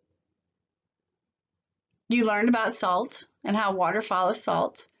 Now, you learned about salt and how water follows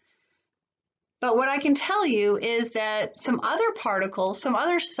salt. But what I can tell you is that some other particles, some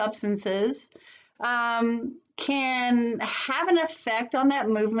other substances can have an effect on that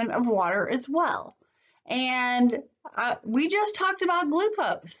movement of water as well. And we just talked about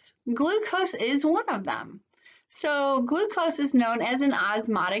glucose. Glucose is one of them. So glucose is known as an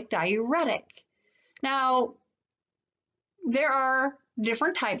osmotic diuretic. Now, there are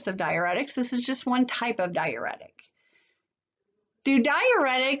different types of diuretics. This is just one type of diuretic. What do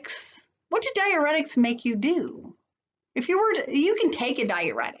diuretics make you do? If you were to, you can take a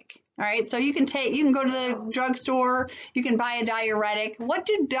diuretic, all right? So you can go to the drugstore, you can buy a diuretic. What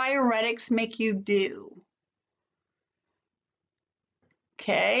do diuretics make you do?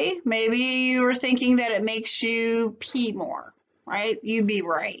 Okay, maybe you were thinking that it makes you pee more, right? You'd be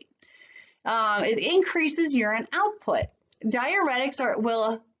right. It increases urine output. Diuretics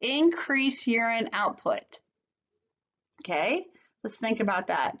will increase urine output. Okay, let's think about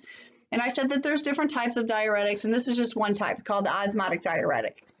that. And I said that there's different types of diuretics, and this is just one type called the osmotic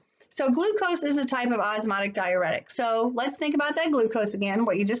diuretic. So glucose is a type of osmotic diuretic. So let's think about that glucose again,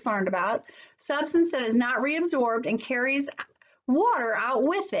 what you just learned about. Substance that is not reabsorbed and carries water out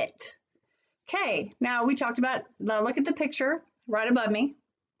with it. Okay, now we talked about, look at the picture right above me.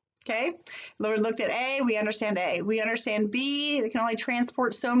 Okay, we looked at A, we understand A. We understand B, it can only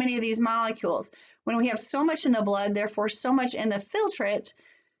transport so many of these molecules. When we have so much in the blood, therefore so much in the filtrate,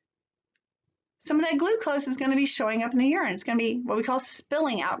 some of that glucose is going to be showing up in the urine. It's going to be what we call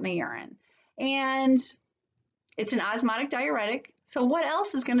spilling out in the urine. And it's an osmotic diuretic. So what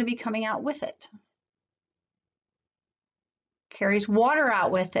else is going to be coming out with it? Carries water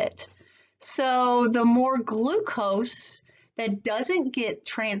out with it. So the more glucose that doesn't get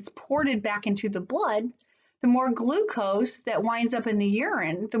transported back into the blood, the more glucose that winds up in the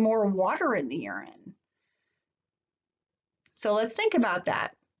urine, the more water in the urine. So let's think about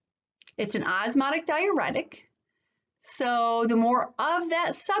that. It's an osmotic diuretic. So the more of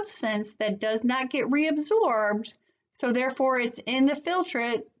that substance that does not get reabsorbed, so therefore it's in the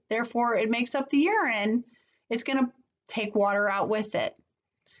filtrate, therefore it makes up the urine, it's going to take water out with it.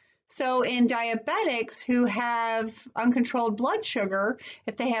 So in diabetics who have uncontrolled blood sugar,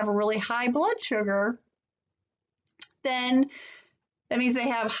 if they have a really high blood sugar, then that means they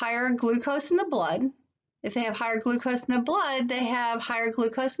have higher glucose in the blood. If they have higher glucose in the blood, they have higher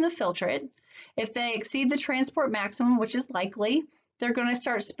glucose in the filtrate. If they exceed the transport maximum, which is likely, they're going to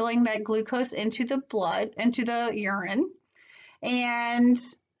start spilling that glucose into the blood, into the urine, and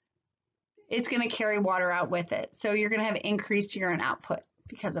it's going to carry water out with it. So you're going to have increased urine output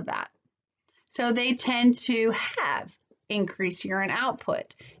because of that. So they tend to have increased urine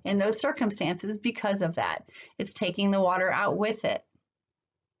output in those circumstances because of that. It's taking the water out with it.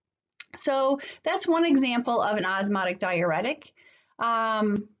 So that's one example of an osmotic diuretic.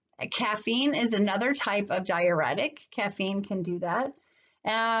 Caffeine is another type of diuretic. Caffeine can do that.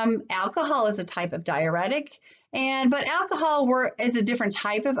 Alcohol is a type of diuretic, but alcohol is a different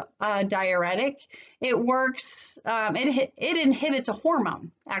type of diuretic. It works, it inhibits a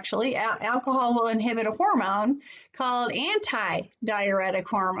hormone, actually. Alcohol will inhibit a hormone called anti-diuretic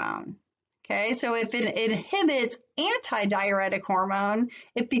hormone. Okay, so if it inhibits anti-diuretic hormone,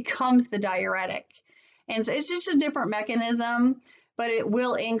 it becomes the diuretic. And so it's just a different mechanism, but it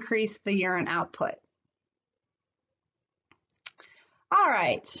will increase the urine output. All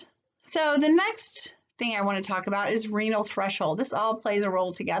right, so the next thing I want to talk about is renal threshold. This all plays a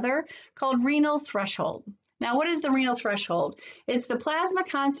role together, called renal threshold. Now, what is the renal threshold? It's the plasma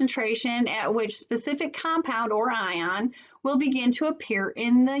concentration at which specific compound or ion will begin to appear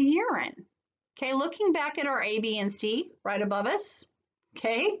in the urine. Okay, looking back at our A, B, and C right above us,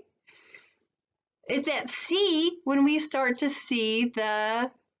 okay, it's at C when we start to see the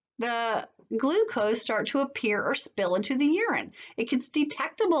glucose start to appear or spill into the urine. It gets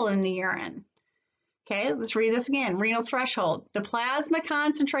detectable in the urine. Okay, let's read this again. Renal threshold, the plasma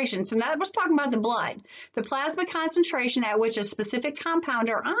concentration. So that was talking about the blood. The plasma concentration at which a specific compound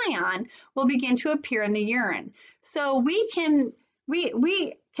or ion will begin to appear in the urine. So we can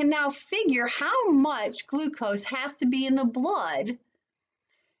now figure how much glucose has to be in the blood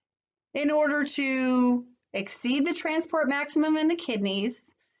in order to exceed the transport maximum in the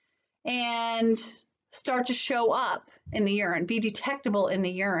kidneys and start to show up in the urine, be detectable in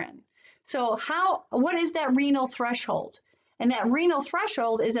the urine. So what is that renal threshold? And that renal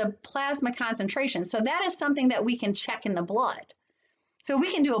threshold is a plasma concentration. So that is something that we can check in the blood. So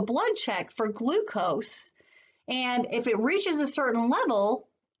we can do a blood check for glucose, and if it reaches a certain level,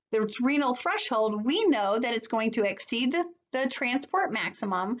 the renal threshold, we know that it's going to exceed the transport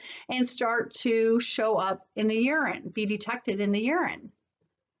maximum and start to show up in the urine, be detected in the urine.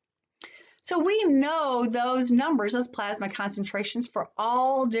 So we know those numbers, those plasma concentrations for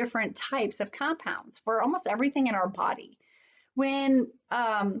all different types of compounds, for almost everything in our body. When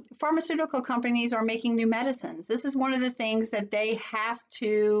pharmaceutical companies are making new medicines, this is one of the things that they have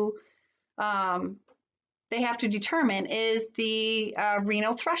to determine is the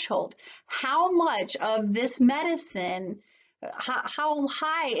renal threshold. How much of this medicine, how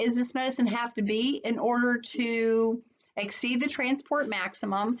high is this medicine have to be in order to exceed the transport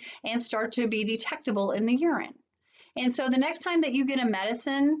maximum and start to be detectable in the urine? And so the next time that you get a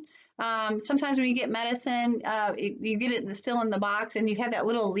medicine, sometimes when you get medicine, you get it still in the box and you have that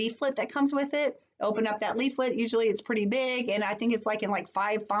little leaflet that comes with it. Open up that leaflet. Usually it's pretty big, and I think it's like in like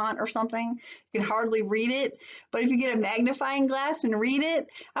 5 font or something. You can hardly read it. But if you get a magnifying glass and read it,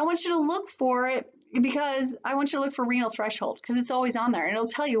 I want you to look for it, because I want you to look for renal threshold, because it's always on there and it'll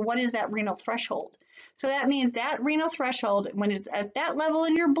tell you what is that renal threshold. So that means that renal threshold, when it's at that level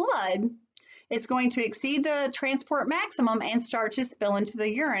in your blood, it's going to exceed the transport maximum and start to spill into the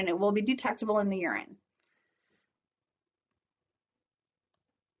urine. It will be detectable in the urine.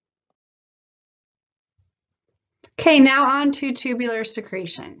 Okay, now on to tubular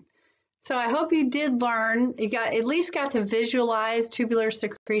secretion. So I hope you did learn, you at least got to visualize tubular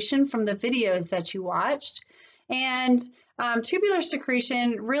secretion from the videos that you watched. And tubular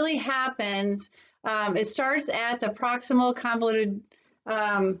secretion really happens, it starts at the proximal convoluted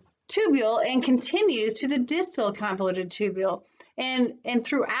tubule and continues to the distal convoluted tubule. And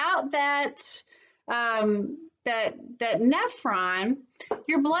throughout that nephron,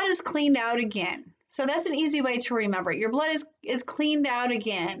 your blood is cleaned out again. So that's an easy way to remember. Your blood is cleaned out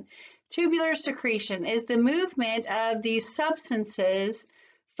again. Tubular secretion is the movement of these substances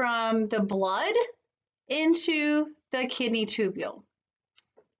from the blood into the kidney tubule.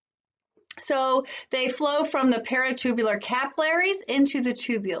 So they flow from the peritubular capillaries into the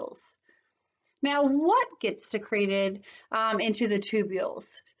tubules. Now, what gets secreted into the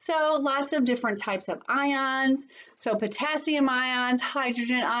tubules? So lots of different types of ions. So potassium ions,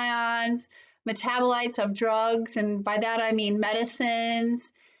 hydrogen ions, metabolites of drugs, and by that I mean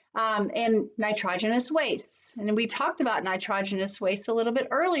medicines, and nitrogenous wastes. And we talked about nitrogenous waste a little bit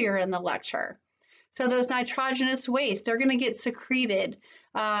earlier in the lecture. So those nitrogenous wastes, they're going to get secreted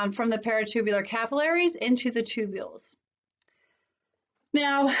from the peritubular capillaries into the tubules.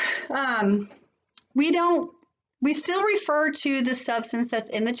 Now, we still refer to the substance that's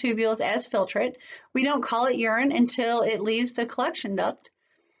in the tubules as filtrate. We don't call it urine until it leaves the collection duct.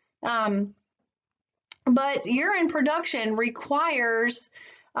 But urine production requires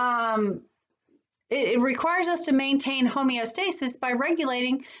it requires us to maintain homeostasis by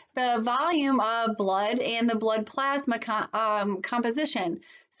regulating the volume of blood and the blood plasma composition.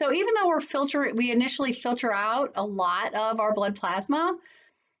 So even though we initially filter out a lot of our blood plasma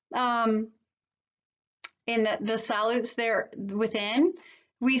in the solutes there within,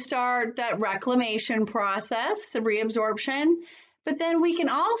 we start that reclamation process, the reabsorption, but then we can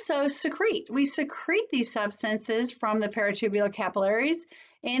also secrete. We secrete these substances from the peritubular capillaries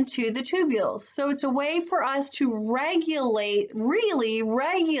into the tubules. So it's a way for us to really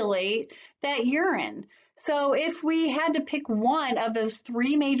regulate that urine. So if we had to pick one of those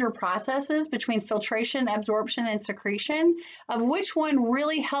three major processes between filtration, absorption, and secretion, of which one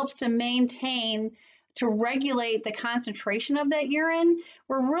really helps to regulate the concentration of that urine,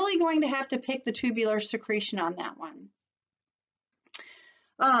 we're really going to have to pick the tubular secretion on that one.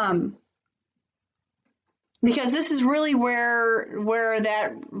 Because this is really where it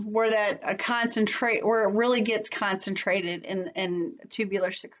really gets concentrated in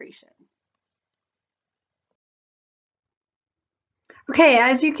tubular secretion. Okay,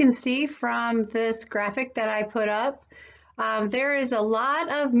 as you can see from this graphic that I put up, there is a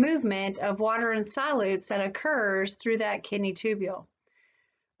lot of movement of water and solutes that occurs through that kidney tubule.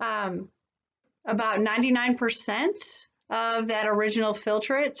 About 99% of that original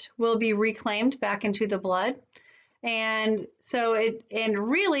filtrate will be reclaimed back into the blood. And so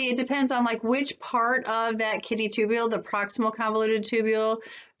really it depends on like which part of that kidney tubule, the proximal convoluted tubule,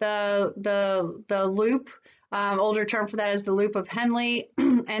 the loop, older term for that is the loop of Henle,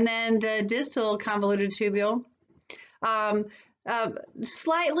 and then the distal convoluted tubule.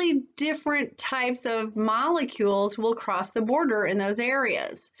 Slightly different types of molecules will cross the border in those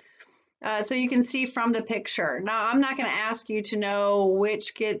areas. So you can see from the picture. Now, I'm not going to ask you to know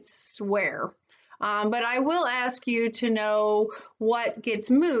which gets where, but I will ask you to know what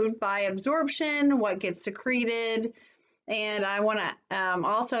gets moved by absorption, what gets secreted, and I want to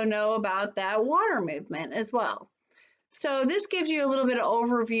also know about that water movement as well. So this gives you a little bit of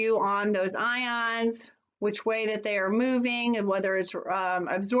overview on those ions, which way that they are moving, and whether it's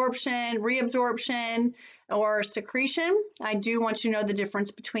absorption, reabsorption, or secretion. I do want you to know the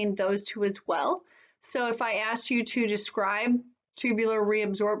difference between those two as well. So if I asked you to describe tubular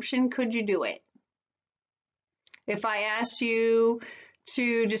reabsorption, could you do it? If I asked you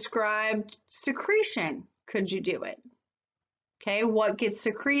to describe secretion, could you do it? Okay, what gets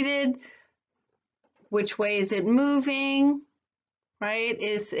secreted? Which way is it moving? Right?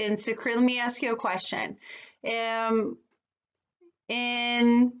 Let me ask you a question. In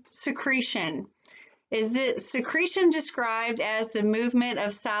secretion, is the secretion described as the movement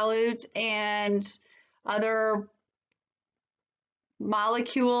of solutes and other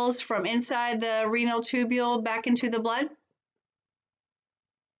molecules from inside the renal tubule back into the blood?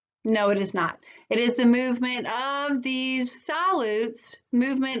 No, it is not. It is the movement of these solutes,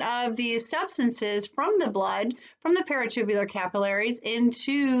 movement of these substances from the blood, from the peritubular capillaries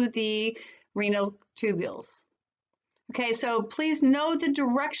into the renal tubules. Okay, so please know the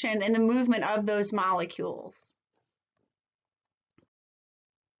direction and the movement of those molecules.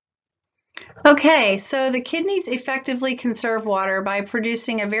 Okay, so the kidneys effectively conserve water by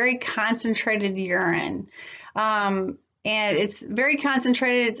producing a very concentrated urine. And it's very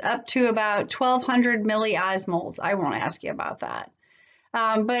concentrated. It's up to about 1,200 milliosmoles. I won't ask you about that.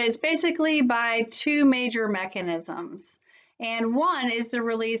 But it's basically by two major mechanisms. And one is the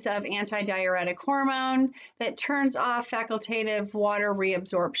release of antidiuretic hormone that turns off facultative water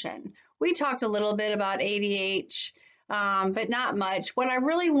reabsorption. We talked a little bit about ADH, but not much. What I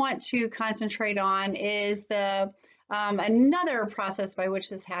really want to concentrate on is the another process by which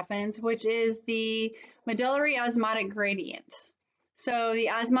this happens, which is the medullary osmotic gradient. So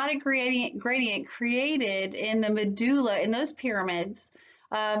the osmotic gradient created in the medulla, in those pyramids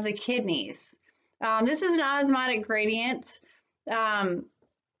of the kidneys. This is an osmotic gradient that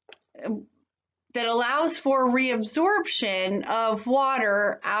allows for reabsorption of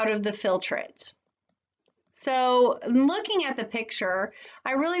water out of the filtrate. So looking at the picture,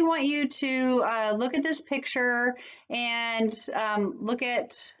 I really want you to look at this picture and look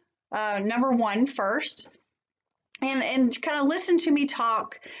at number one first and kind of listen to me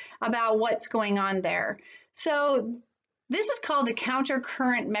talk about what's going on there. So this is called the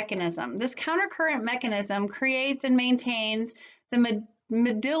countercurrent mechanism. This countercurrent mechanism creates and maintains the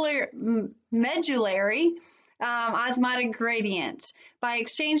medullary osmotic gradient by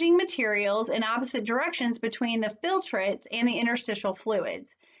exchanging materials in opposite directions between the filtrates and the interstitial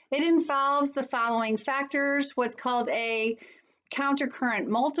fluids. It involves the following factors: what's called a countercurrent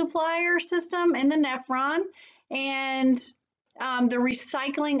multiplier system in the nephron, and the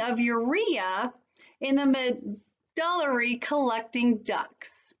recycling of urea in the medullary collecting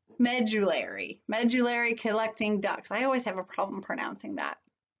ducts. Medullary collecting ducts. I always have a problem pronouncing that.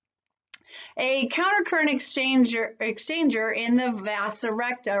 A countercurrent exchanger in the vasa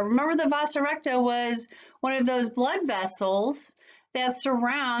recta. Remember, the vasa recta was one of those blood vessels that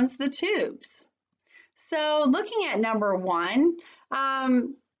surrounds the tubes. So looking at number one,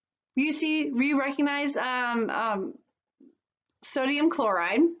 you recognize sodium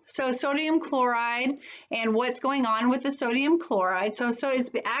chloride. So sodium chloride and what's going on with the sodium chloride. So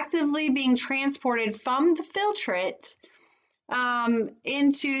it's actively being transported from the filtrate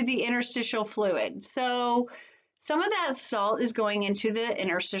into the interstitial fluid. So some of that salt is going into the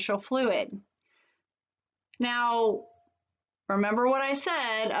interstitial fluid. Now, remember what I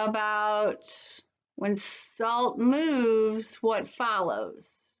said about when salt moves, what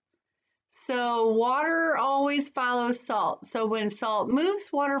follows? So water always follows salt. So when salt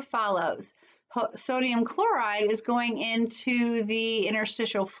moves, water follows. Sodium chloride is going into the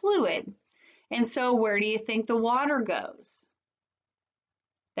interstitial fluid. And so where do you think the water goes?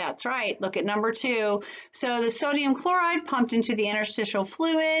 That's right, look at number two. So the sodium chloride pumped into the interstitial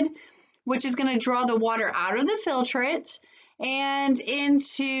fluid, which is going to draw the water out of the filtrate and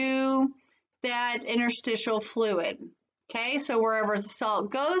into that interstitial fluid. Okay, so wherever the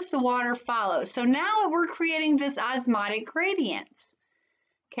salt goes, the water follows. So now we're creating this osmotic gradient.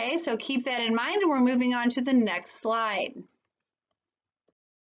 Okay, so keep that in mind, and we're moving on to the next slide.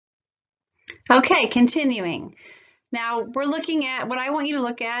 Okay, continuing. Now we're looking at, what I want you to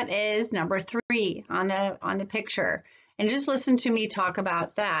look at is number three on the picture, and just listen to me talk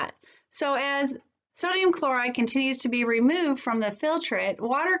about that. So as sodium chloride continues to be removed from the filtrate,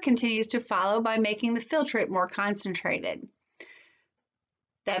 water continues to follow by making the filtrate more concentrated.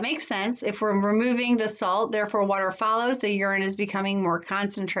 That makes sense. If we're removing the salt, therefore water follows, the urine is becoming more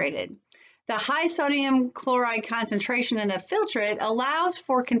concentrated. The high sodium chloride concentration in the filtrate allows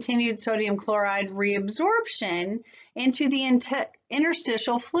for continued sodium chloride reabsorption into the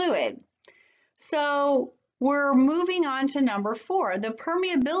interstitial fluid. So we're moving on to number four. The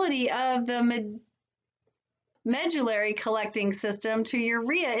permeability of the medullary collecting system to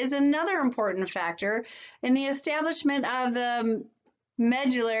urea is another important factor in the establishment of the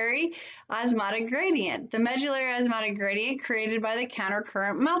medullary osmotic gradient. The medullary osmotic gradient created by the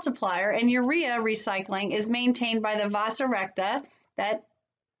countercurrent multiplier and urea recycling is maintained by the vasa recta, that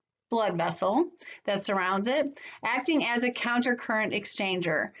blood vessel that surrounds it, acting as a countercurrent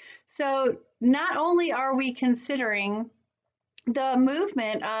exchanger. So not only are we considering the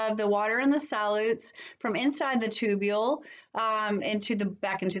movement of the water and the solutes from inside the tubule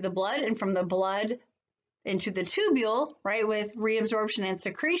back into the blood, and from the blood into the tubule, right, with reabsorption and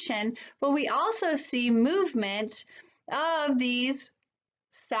secretion, but we also see movement of these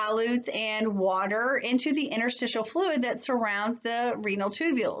solutes and water into the interstitial fluid that surrounds the renal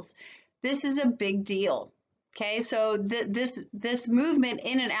tubules. This is a big deal. Okay, so this movement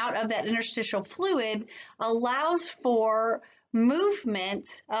in and out of that interstitial fluid allows for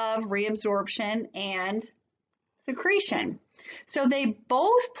movement of reabsorption and secretion. So they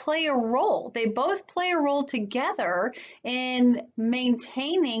both play a role. They both play a role together in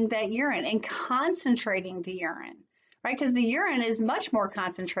maintaining that urine and concentrating the urine, right? Because the urine is much more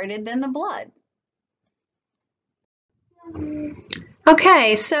concentrated than the blood.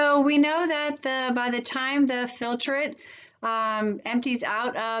 Okay, so we know that by the time the filtrate empties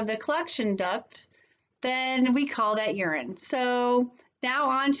out of the collection duct, then we call that urine. So now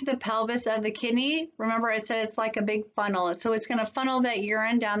on to the pelvis of the kidney. Remember I said it's like a big funnel. So it's going to funnel that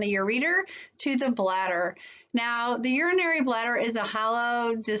urine down the ureter to the bladder. Now the urinary bladder is a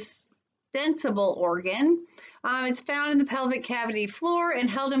hollow, distensible organ. It's found in the pelvic cavity floor and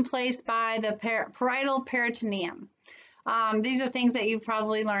held in place by the parietal peritoneum. These are things that you've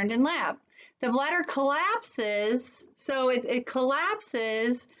probably learned in lab. The bladder collapses, so it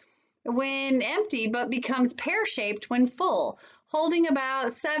collapses when empty, but becomes pear-shaped when full, holding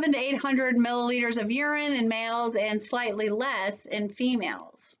about 700 to 800 milliliters of urine in males and slightly less in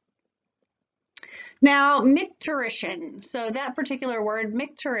females. Now, micturition, so that particular word,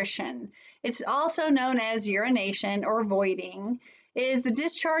 micturition, it's also known as urination or voiding, is the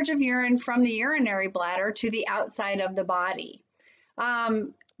discharge of urine from the urinary bladder to the outside of the body.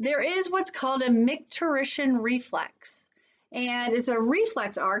 There is what's called a micturition reflex, and it's a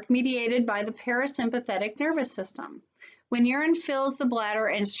reflex arc mediated by the parasympathetic nervous system. When urine fills the bladder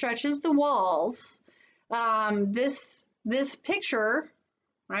and stretches the walls, this picture,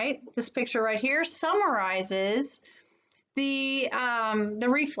 right? This picture right here summarizes the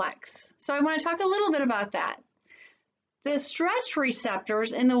reflex. So I want to talk a little bit about that. The stretch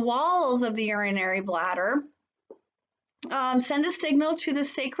receptors in the walls of the urinary bladder send a signal to the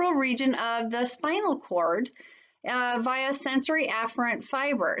sacral region of the spinal cord via sensory afferent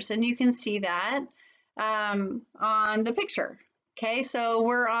fibers, and you can see that on the picture. Okay, so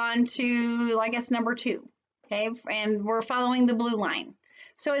we're on to, I guess, number 2. Okay, and we're following the blue line.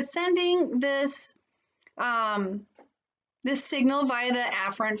 So it's sending this this signal via the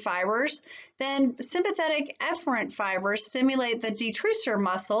afferent fibers. Then sympathetic efferent fibers stimulate the detrusor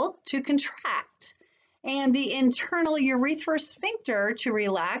muscle to contract and the internal urethral sphincter to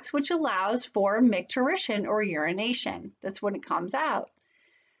relax, which allows for micturition or urination. That's when it comes out.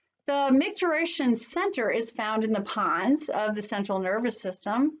 The micturition center is found in the pons of the central nervous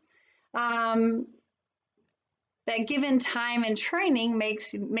system. That given time and training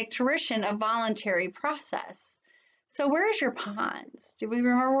makes micturition a voluntary process. So where's your pons? Do we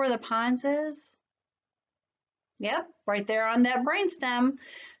remember where the pons is? Yep, right there on that brainstem.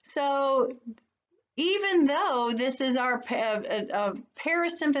 So even though this is our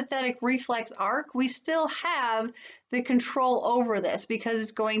parasympathetic reflex arc, we still have the control over this because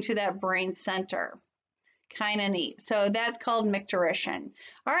it's going to that brain center. Kind of neat. So that's called micturition.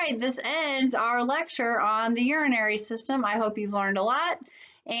 All right, this ends our lecture on the urinary system. I hope you've learned a lot.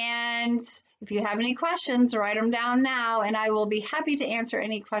 And if you have any questions, write them down now, and I will be happy to answer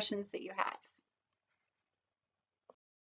any questions that you have.